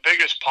think the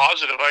biggest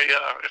positive,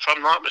 if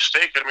I'm not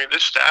mistaken,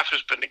 this staff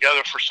has been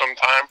together for some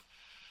time.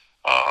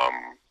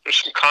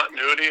 There's some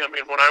continuity.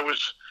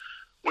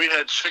 We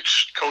had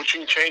 6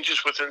 coaching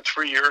changes within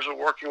 3 years of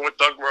working with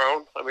Doug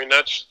Marrone.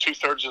 That's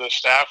 2/3 of the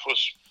staff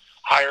was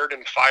hired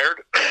and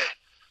fired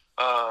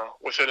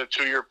within a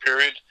 2-year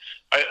period.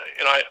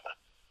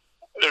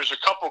 There's a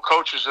couple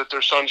coaches that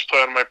their sons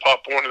play on my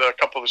Pop Warner. A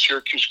couple of the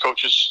Syracuse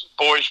coaches'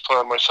 boys play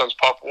on my son's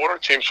Pop Warner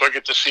team, so I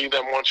get to see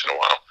them once in a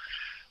while.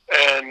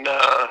 And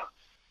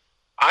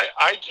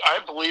I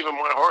believe in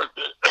my heart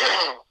that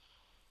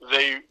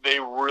they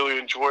really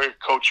enjoy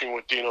coaching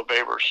with Dino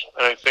Babers,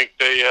 and I think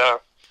they.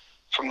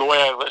 From the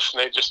way I listen,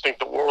 they just think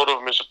the world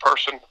of him as a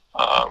person.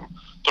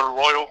 They're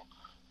loyal,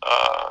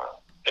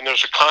 and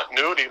there's a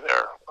continuity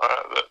there.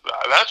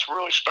 That's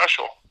really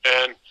special.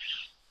 And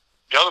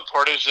the other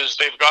part is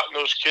they've gotten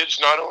those kids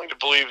not only to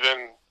believe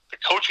in the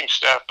coaching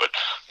staff, but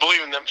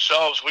believe in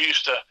themselves. We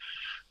used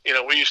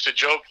to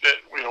joke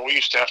that we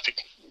used to have to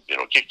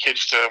get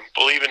kids to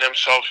believe in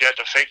themselves. You had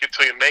to fake it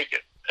till you make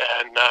it.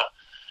 And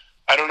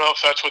I don't know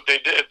if that's what they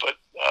did, but.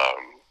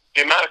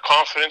 The amount of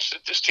confidence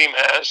that this team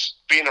has,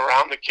 being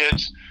around the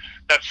kids,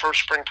 that first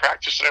spring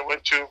practice that I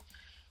went to,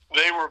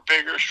 they were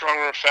bigger,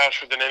 stronger, and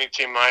faster than any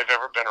team I've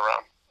ever been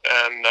around.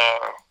 And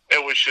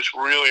it was just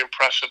really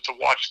impressive to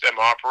watch them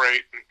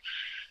operate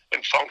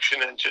and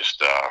function, and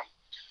just, I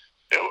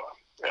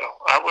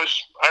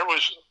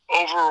was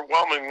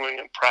overwhelmingly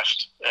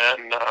impressed,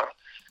 and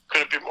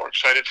couldn't be more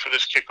excited for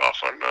this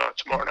kickoff on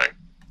tomorrow night.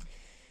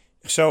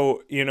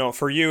 So,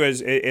 for you,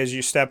 as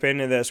you step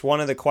into this, one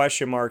of the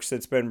question marks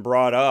that's been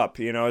brought up,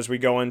 as we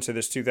go into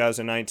this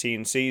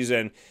 2019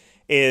 season,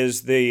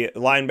 is the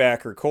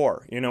linebacker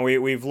core.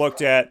 We've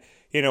looked at,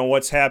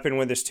 what's happened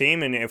with this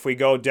team, and if we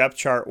go depth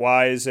chart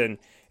wise and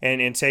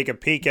and take a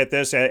peek at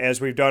this as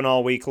we've done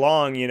all week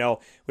long.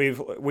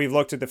 We've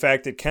looked at the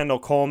fact that Kendall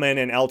Coleman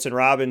and Elton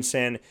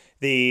Robinson,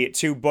 the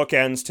two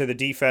bookends to the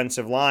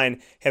defensive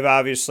line, have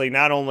obviously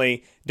not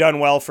only done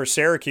well for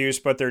Syracuse,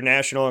 but their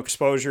national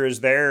exposure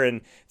is there,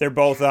 and they're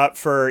both up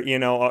for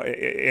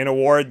an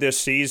award this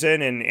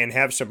season and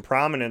have some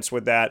prominence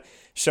with that.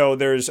 So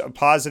there's a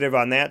positive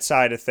on that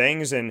side of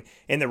things, and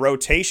in the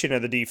rotation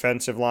of the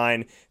defensive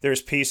line,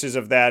 there's pieces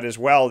of that as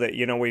well that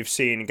we've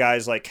seen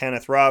guys like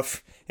Kenneth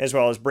Ruff, as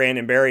well as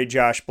Brandon Berry,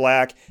 Josh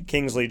Black,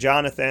 Kingsley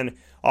Jonathan,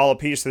 all a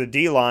piece of the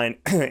D-line.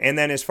 And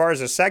then as far as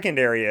the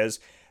secondary is,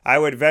 I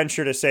would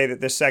venture to say that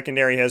this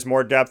secondary has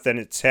more depth than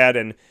it's had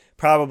in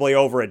probably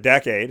over a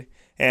decade.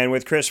 And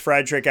with Chris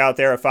Frederick out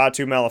there,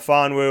 Fatu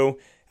Melifonwu,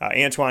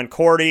 Antoine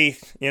Cordy,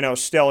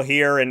 still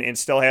here and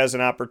still has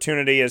an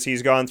opportunity as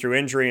he's gone through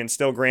injury and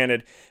still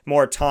granted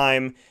more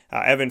time.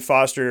 Evan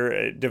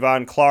Foster,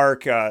 Devon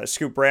Clark,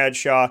 Scoop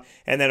Bradshaw,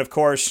 and then, of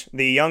course,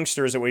 the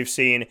youngsters that we've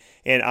seen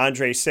in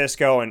Andre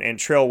Cisco and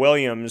Trill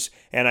Williams.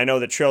 And I know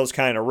that Trill's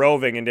kind of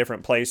roving in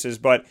different places,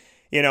 but,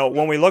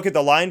 when we look at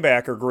the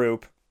linebacker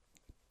group,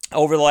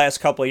 over the last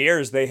couple of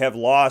years, they have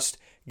lost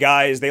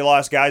guys. They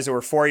lost guys that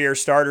were 4-year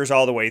starters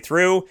all the way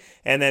through.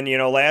 And then,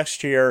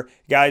 last year,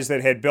 guys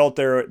that had built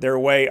their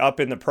way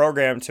up in the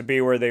program to be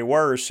where they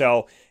were.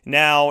 So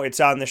now it's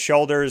on the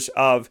shoulders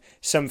of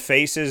some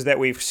faces that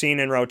we've seen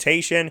in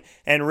rotation.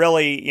 And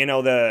really,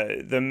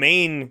 the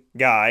main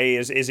guy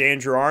is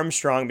Andrew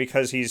Armstrong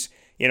because he's,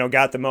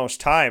 got the most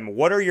time.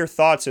 What are your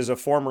thoughts as a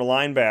former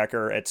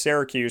linebacker at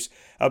Syracuse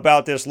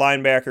about this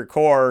linebacker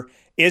core?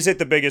 Is it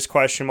the biggest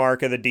question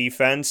mark of the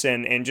defense,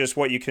 and just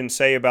what you can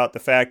say about the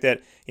fact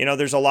that,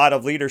 there's a lot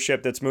of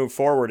leadership that's moved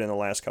forward in the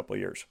last couple of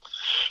years?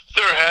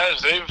 There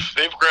has.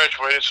 They've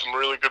graduated some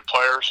really good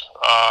players,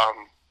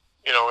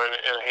 and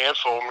a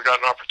handful of them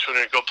got an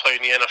opportunity to go play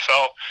in the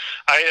NFL.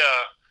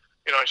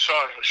 I saw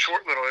a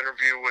short little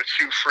interview with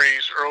Hugh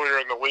Freeze earlier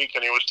in the week,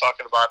 and he was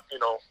talking about,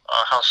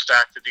 how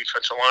stacked the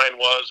defensive line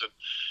was. And,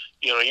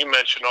 you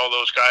mentioned all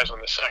those guys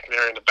on the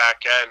secondary and the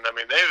back end. I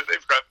mean,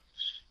 they've got,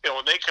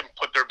 when they can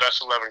put their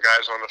best 11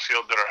 guys on the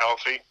field that are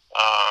healthy,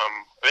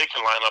 they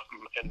can line up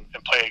and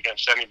play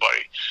against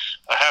anybody.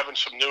 Having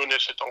some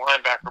newness at the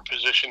linebacker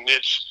position,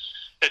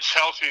 it's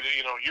healthy that,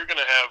 you're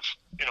going to have,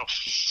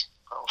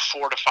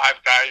 4 to 5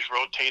 guys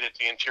rotate at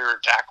the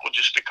interior tackle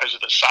just because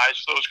of the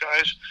size of those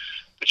guys.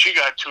 But you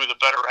got two of the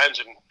better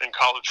ends in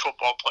college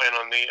football playing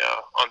on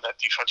that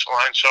defensive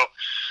line. So,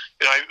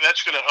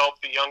 that's going to help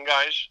the young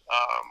guys.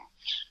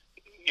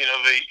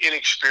 The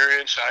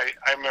inexperience.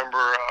 I remember.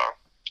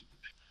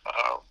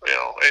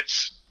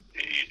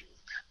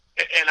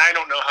 And I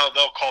don't know how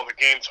they'll call the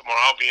game tomorrow.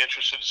 I'll be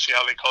interested to see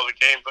how they call the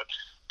game. But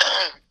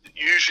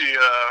usually,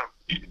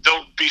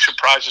 don't be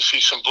surprised to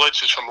see some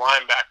blitzes from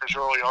linebackers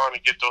early on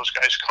and get those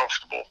guys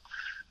comfortable,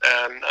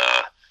 and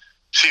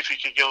see if you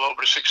can get a little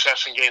bit of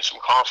success and gain some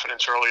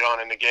confidence early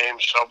on in the game.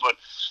 So, but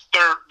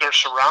they're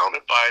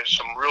surrounded by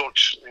some real,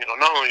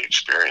 not only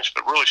experienced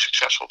but really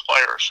successful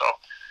players. So.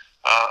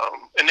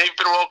 And they've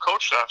been well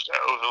coached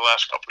over the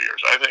last couple of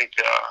years. I think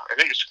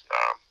it's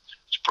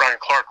Brian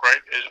Clark, right?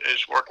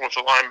 Is working with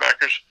the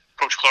linebackers,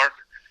 Coach Clark.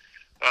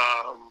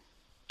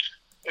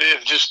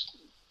 It just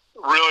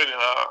really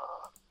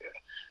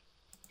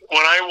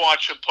when I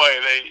watch them play,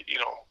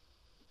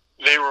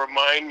 they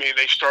remind me.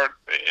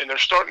 They're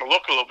starting to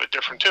look a little bit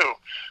different too.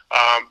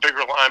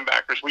 Bigger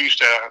linebackers. We used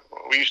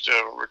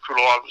to recruit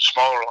a lot of the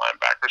smaller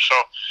linebackers. So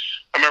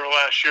I remember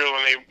last year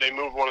when they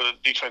moved one of the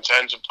defense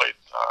ends and played.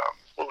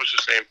 What was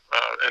his name?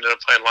 Ended up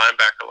playing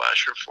linebacker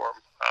last year for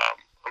him.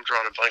 I'm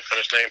drawing a blank on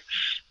his name.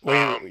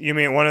 Well, you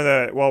mean one of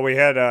the? Well, we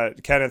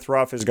had Kenneth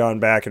Ruff has gone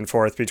back and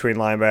forth between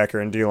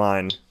linebacker and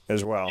D-line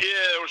as well. Yeah,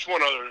 there was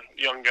one other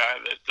young guy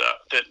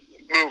that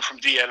moved from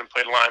DN and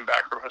played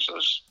linebacker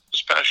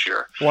this past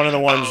year. One of the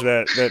ones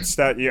that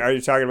are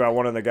you talking about?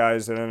 One of the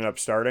guys that ended up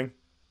starting?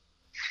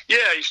 Yeah,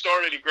 he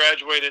started. He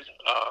graduated,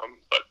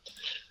 but.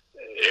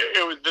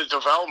 The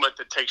development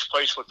that takes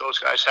place with those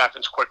guys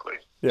happens quickly.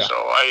 Yeah. So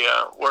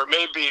where it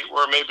may be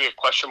a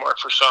question mark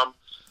for some,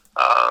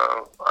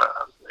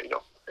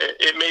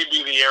 it may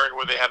be the area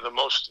where they have the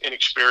most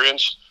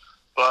inexperience,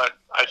 but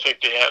I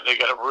think they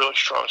got a really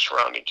strong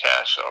surrounding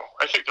cast. So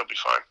I think they'll be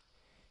fine.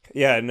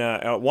 Yeah,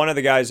 and one of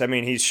the guys, I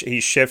mean, he's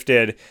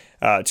shifted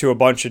to a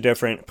bunch of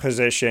different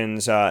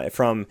positions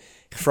from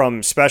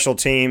special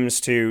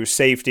teams to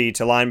safety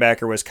to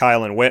linebacker was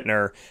Kylan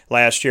Whitner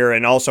last year,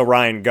 and also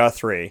Ryan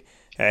Guthrie.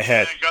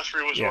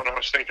 Guthrie was one I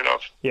was thinking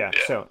of. Yeah.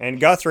 So, and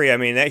Guthrie, I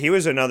mean, he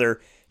was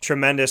another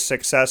tremendous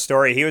success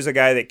story. He was a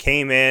guy that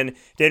came in,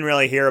 didn't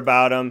really hear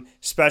about him,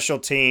 special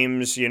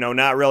teams,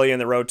 not really in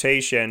the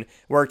rotation,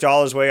 worked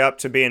all his way up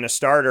to being a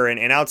starter,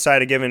 and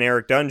outside of giving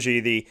Eric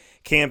Dungy the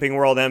Camping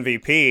World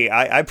MVP,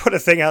 I put a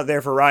thing out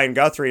there for Ryan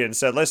Guthrie and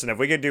said, listen, if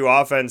we could do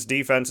offense,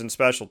 defense, and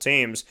special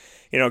teams,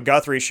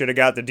 Guthrie should have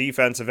got the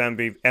defensive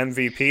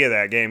MVP of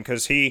that game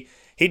because he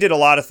did a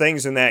lot of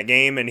things in that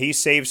game, and he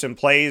saved some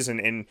plays,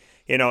 and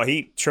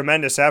he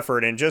tremendous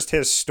effort, and just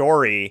his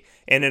story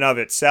in and of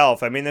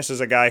itself. I mean, this is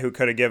a guy who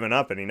could have given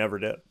up, and he never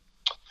did.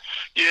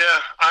 Yeah,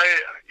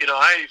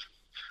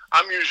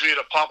 I'm usually at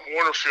a Pop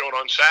Warner Field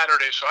on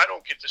Saturday, so I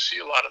don't get to see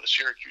a lot of the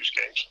Syracuse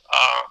games.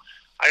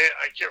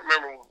 I can't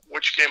remember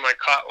which game I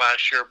caught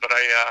last year, but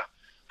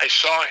I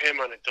saw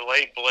him on a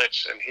delayed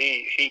blitz, and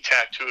he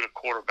tattooed a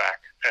quarterback,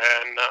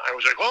 and I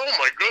was like, oh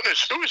my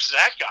goodness, who is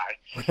that guy?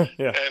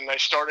 Yeah. And I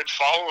started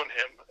following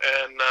him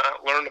and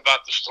learned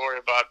about the story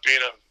about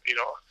being a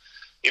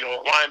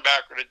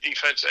linebacker to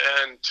defensive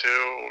end to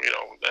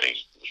then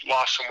he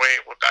lost some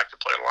weight, went back to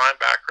playing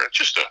linebacker. It's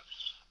just a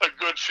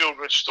good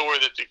feel-good story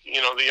that the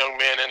young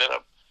man ended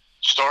up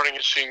starting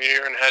his senior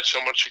year and had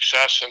so much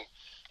success, and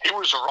he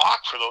was a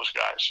rock for those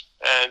guys.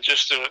 And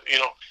just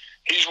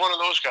he's one of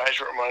those guys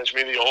that reminds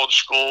me of the old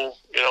school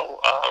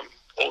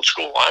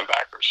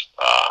linebackers.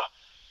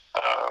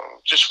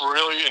 Just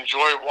really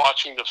enjoy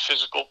watching the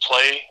physical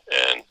play,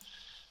 and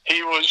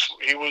he was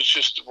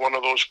just one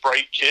of those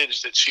bright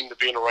kids that seemed to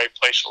be in the right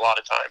place a lot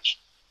of times.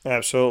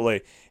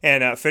 Absolutely.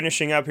 And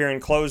finishing up here in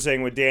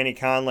closing with Danny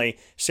Conley,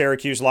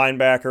 Syracuse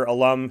linebacker,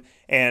 alum,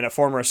 and a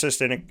former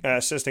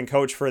assistant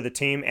coach for the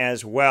team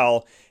as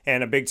well,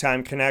 and a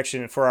big-time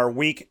connection for our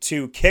Week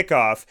 2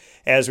 kickoff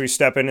as we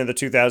step into the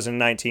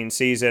 2019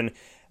 season.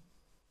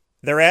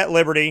 They're at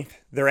Liberty.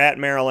 They're at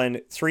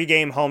Maryland.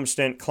 3-game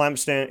homestint,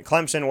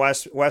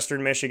 Clemson,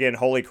 Western Michigan,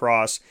 Holy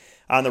Cross.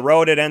 On the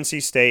road at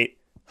NC State,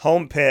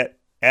 home Pitt,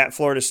 at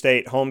Florida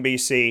State, home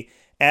BC,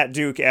 at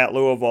Duke, at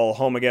Louisville,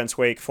 home against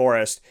Wake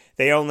Forest.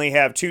 They only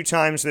have 2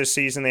 times this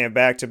season. They have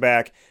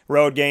back-to-back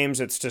road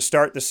games. It's to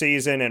start the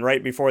season and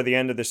right before the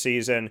end of the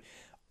season.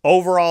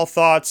 Overall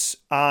thoughts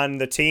on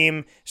the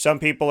team? Some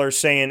people are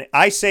saying,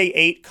 I say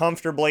 8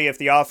 comfortably if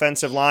the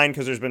offensive line,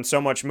 because there's been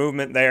so much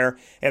movement there.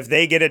 If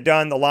they get it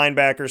done, the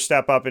linebackers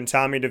step up and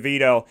Tommy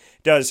DeVito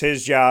does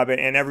his job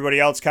and everybody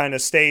else kind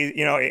of stays,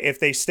 if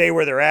they stay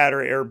where they're at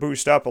or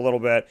boost up a little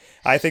bit,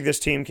 I think this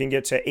team can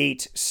get to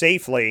 8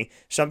 safely.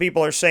 Some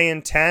people are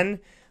saying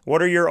 10.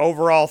 What are your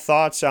overall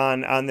thoughts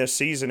on this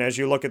season as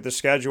you look at the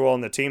schedule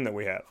and the team that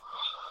we have?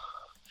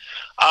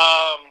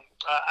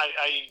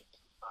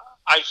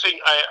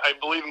 I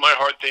believe in my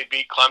heart they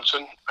beat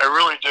Clemson. I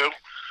really do.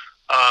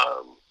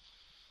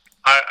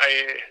 I'd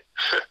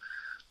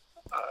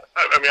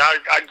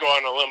go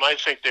on a limb. I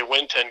think they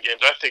win 10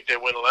 games. I think they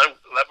win 11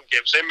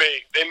 games. They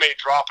may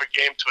drop a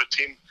game to a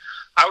team.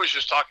 I was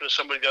just talking to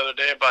somebody the other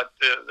day about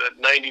the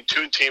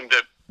 92 team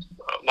that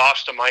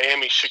lost to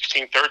Miami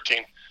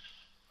 16-13.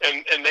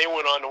 And they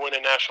went on to win a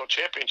national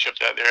championship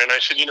that year. And I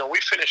said, we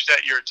finished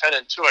that year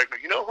 10-2. I go,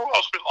 you know who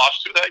else we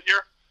lost to that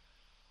year?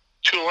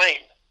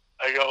 Tulane.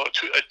 I go, a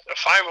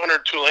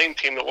 500 Tulane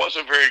team that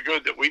wasn't very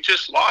good that we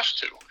just lost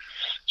to.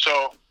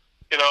 So,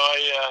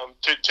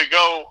 to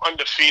go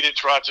undefeated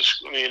throughout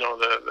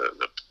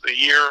the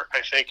year, I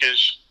think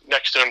is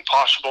next to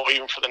impossible,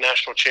 even for the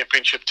national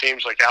championship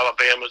teams like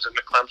Alabama's and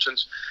the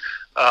Clemsons.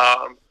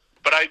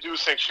 But I do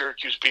think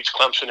Syracuse beats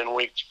Clemson in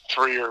week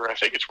 3, or I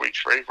think it's week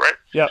 3, right?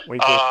 Yeah,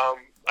 week 3.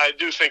 I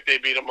do think they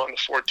beat them on the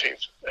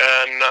 14th,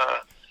 and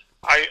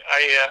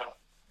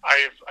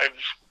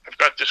I've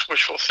got this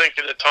wishful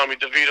thinking that Tommy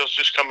DeVito's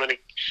just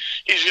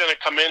he's going to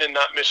come in and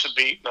not miss a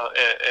beat,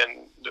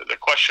 and the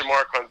question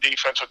mark on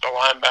defense with the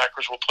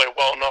linebackers will play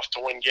well enough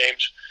to win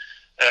games.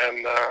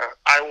 And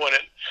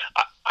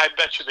I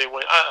bet you they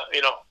win.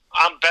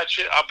 I'll bet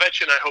you,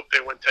 and I hope they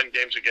win 10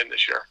 games again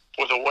this year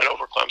with a win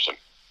over Clemson.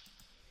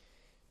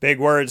 Big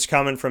words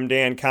coming from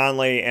Dan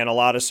Conley and a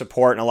lot of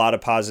support and a lot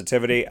of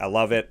positivity. I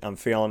love it. I'm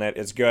feeling it.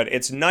 It's good.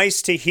 It's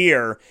nice to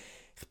hear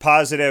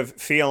positive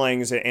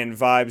feelings and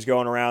vibes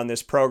going around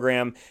this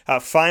program.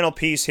 Final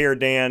piece here,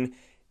 Dan.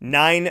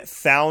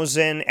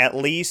 9,000 at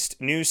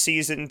least new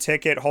season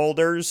ticket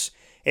holders.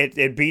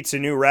 It beats a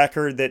new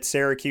record that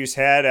Syracuse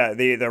had.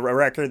 The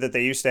record that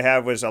they used to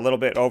have was a little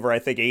bit over, I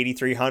think,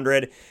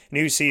 8,300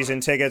 new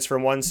season tickets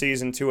from one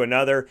season to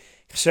another.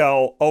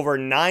 So over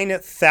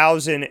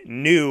 9,000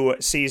 new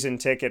season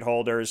ticket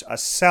holders, a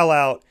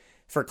sellout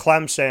for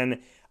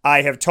Clemson.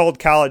 I have told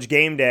College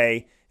Game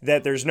Day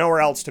that there's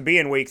nowhere else to be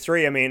in week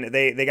 3. I mean,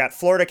 they got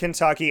Florida,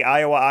 Kentucky,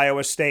 Iowa,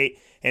 Iowa State,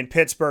 and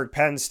Pittsburgh,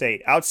 Penn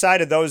State. Outside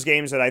of those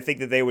games that I think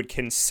that they would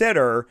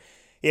consider,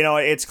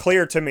 it's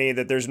clear to me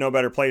that there's no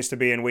better place to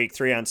be in week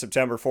 3 on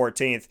September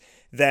 14th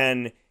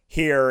than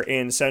here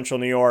in Central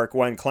New York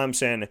when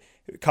Clemson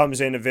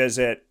comes in to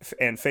visit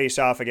and face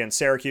off against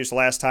Syracuse. The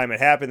last time it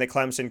happened that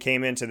Clemson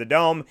came into the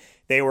Dome,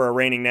 they were a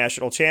reigning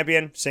national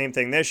champion. Same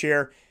thing this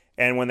year.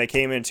 And when they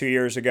came in 2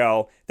 years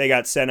ago, they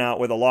got sent out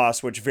with a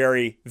loss, which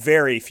very,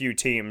 very few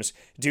teams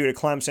do to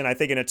Clemson. I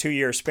think in a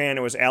 2-year span,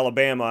 it was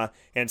Alabama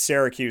and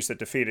Syracuse that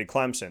defeated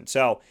Clemson.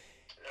 So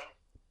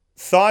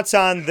thoughts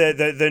on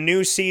the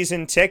new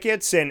season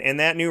tickets and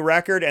that new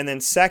record? And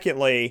then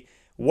secondly,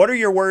 what are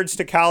your words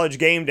to College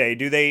Game Day?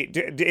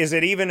 Is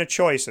it even a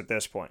choice at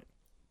this point?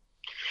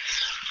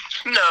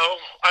 No,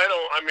 I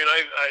don't. I mean,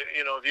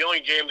 the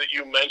only game that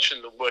you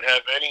mentioned that would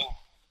have any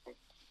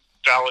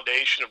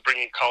validation of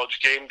bringing College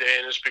Game Day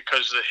in is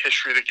because the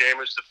history of the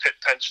game is the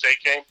Pitt-Penn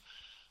State game.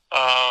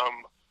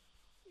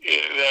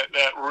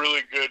 that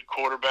really good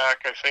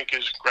quarterback, I think,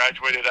 is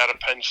graduated out of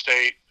Penn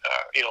State.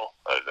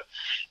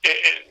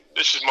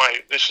 This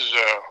is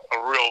a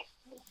real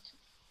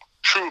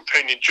true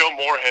opinion. Joe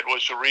Moorhead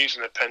was the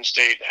reason that Penn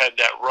State had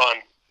that run,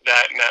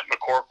 that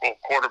McCorkle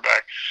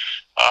quarterback.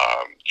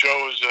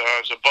 Joe is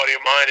a buddy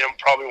of mine, and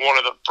probably one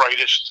of the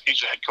brightest. He's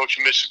the head coach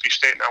of Mississippi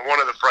State now,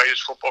 one of the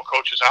brightest football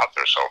coaches out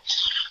there. So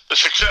the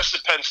success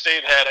that Penn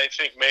State had, I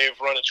think, may have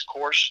run its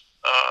course.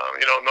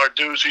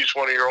 Narduzzi's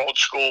one of your old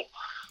school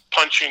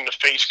punching the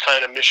face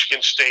kind of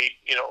Michigan State.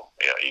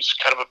 He's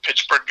kind of a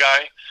Pittsburgh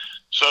guy.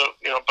 So,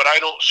 but I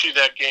don't see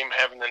that game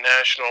having the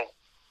national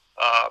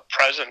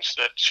presence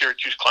that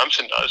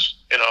Syracuse-Clemson does.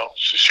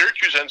 So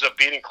Syracuse ends up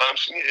beating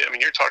Clemson. I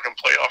mean, you're talking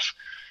playoff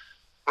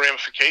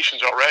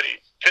ramifications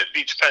already. Pitt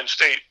beats Penn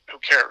State. Who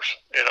cares?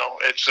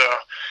 It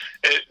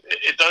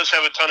does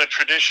have a ton of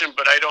tradition,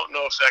 but I don't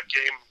know if that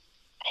game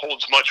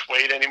holds much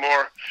weight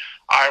anymore.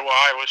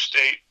 Iowa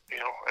State.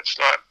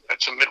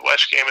 It's a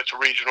Midwest game. It's a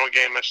regional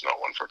game. It's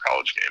not one for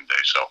college game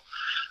day. So,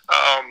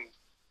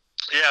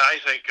 I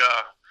think,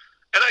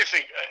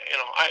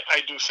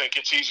 I do think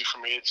it's easy for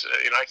me. It's,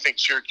 I think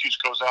Syracuse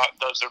goes out and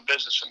does their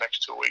business the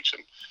next 2 weeks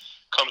and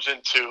comes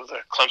into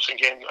the Clemson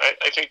game.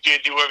 I think they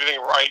do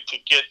everything right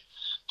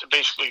to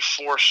basically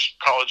force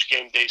college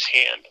game day's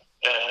hand.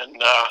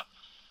 And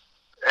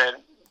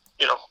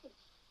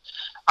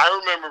I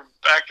remember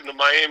back in the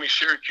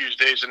Miami-Syracuse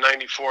days in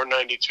 94 and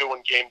 92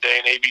 when game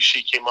day and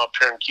ABC came up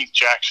here and Keith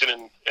Jackson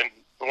and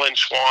Lynn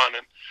Swan,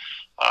 and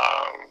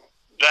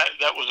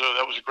that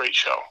was a great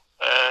show.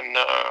 And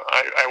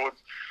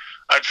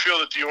I'd feel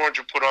that the Orange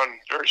would put on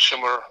very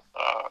similar.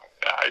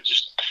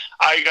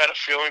 I got a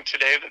feeling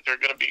today that they're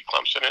going to beat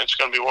Clemson, and it's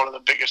going to be one of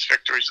the biggest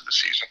victories of the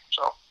season.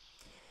 So.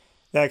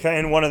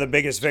 And one of the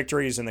biggest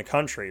victories in the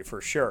country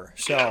for sure.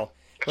 So.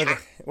 Yeah.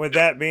 With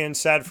that being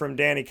said from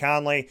Danny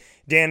Conley,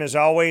 Dan, as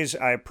always,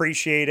 I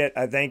appreciate it.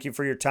 I thank you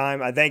for your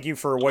time. I thank you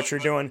for what you're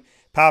doing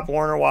Pop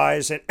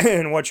Warner-wise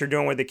and what you're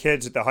doing with the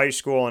kids at the high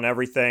school and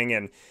everything.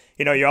 And,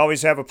 you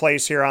always have a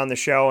place here on the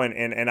show,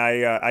 and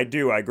I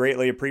do. I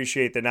greatly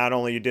appreciate that not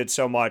only you did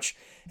so much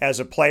as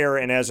a player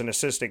and as an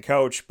assistant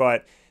coach,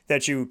 but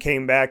that you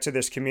came back to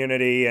this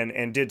community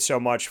and did so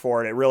much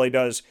for it. It really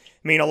does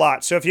mean a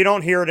lot. So if you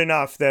don't hear it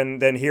enough,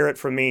 then hear it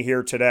from me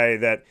here today,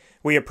 that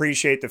we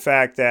appreciate the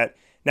fact that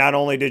not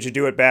only did you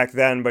do it back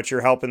then, but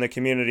you're helping the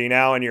community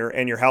now, and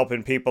you're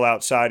helping people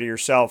outside of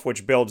yourself,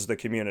 which builds the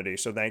community.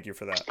 So thank you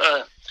for that.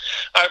 I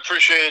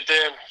appreciate it,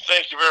 Dan.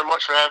 Thank you very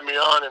much for having me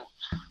on, and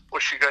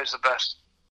wish you guys the best.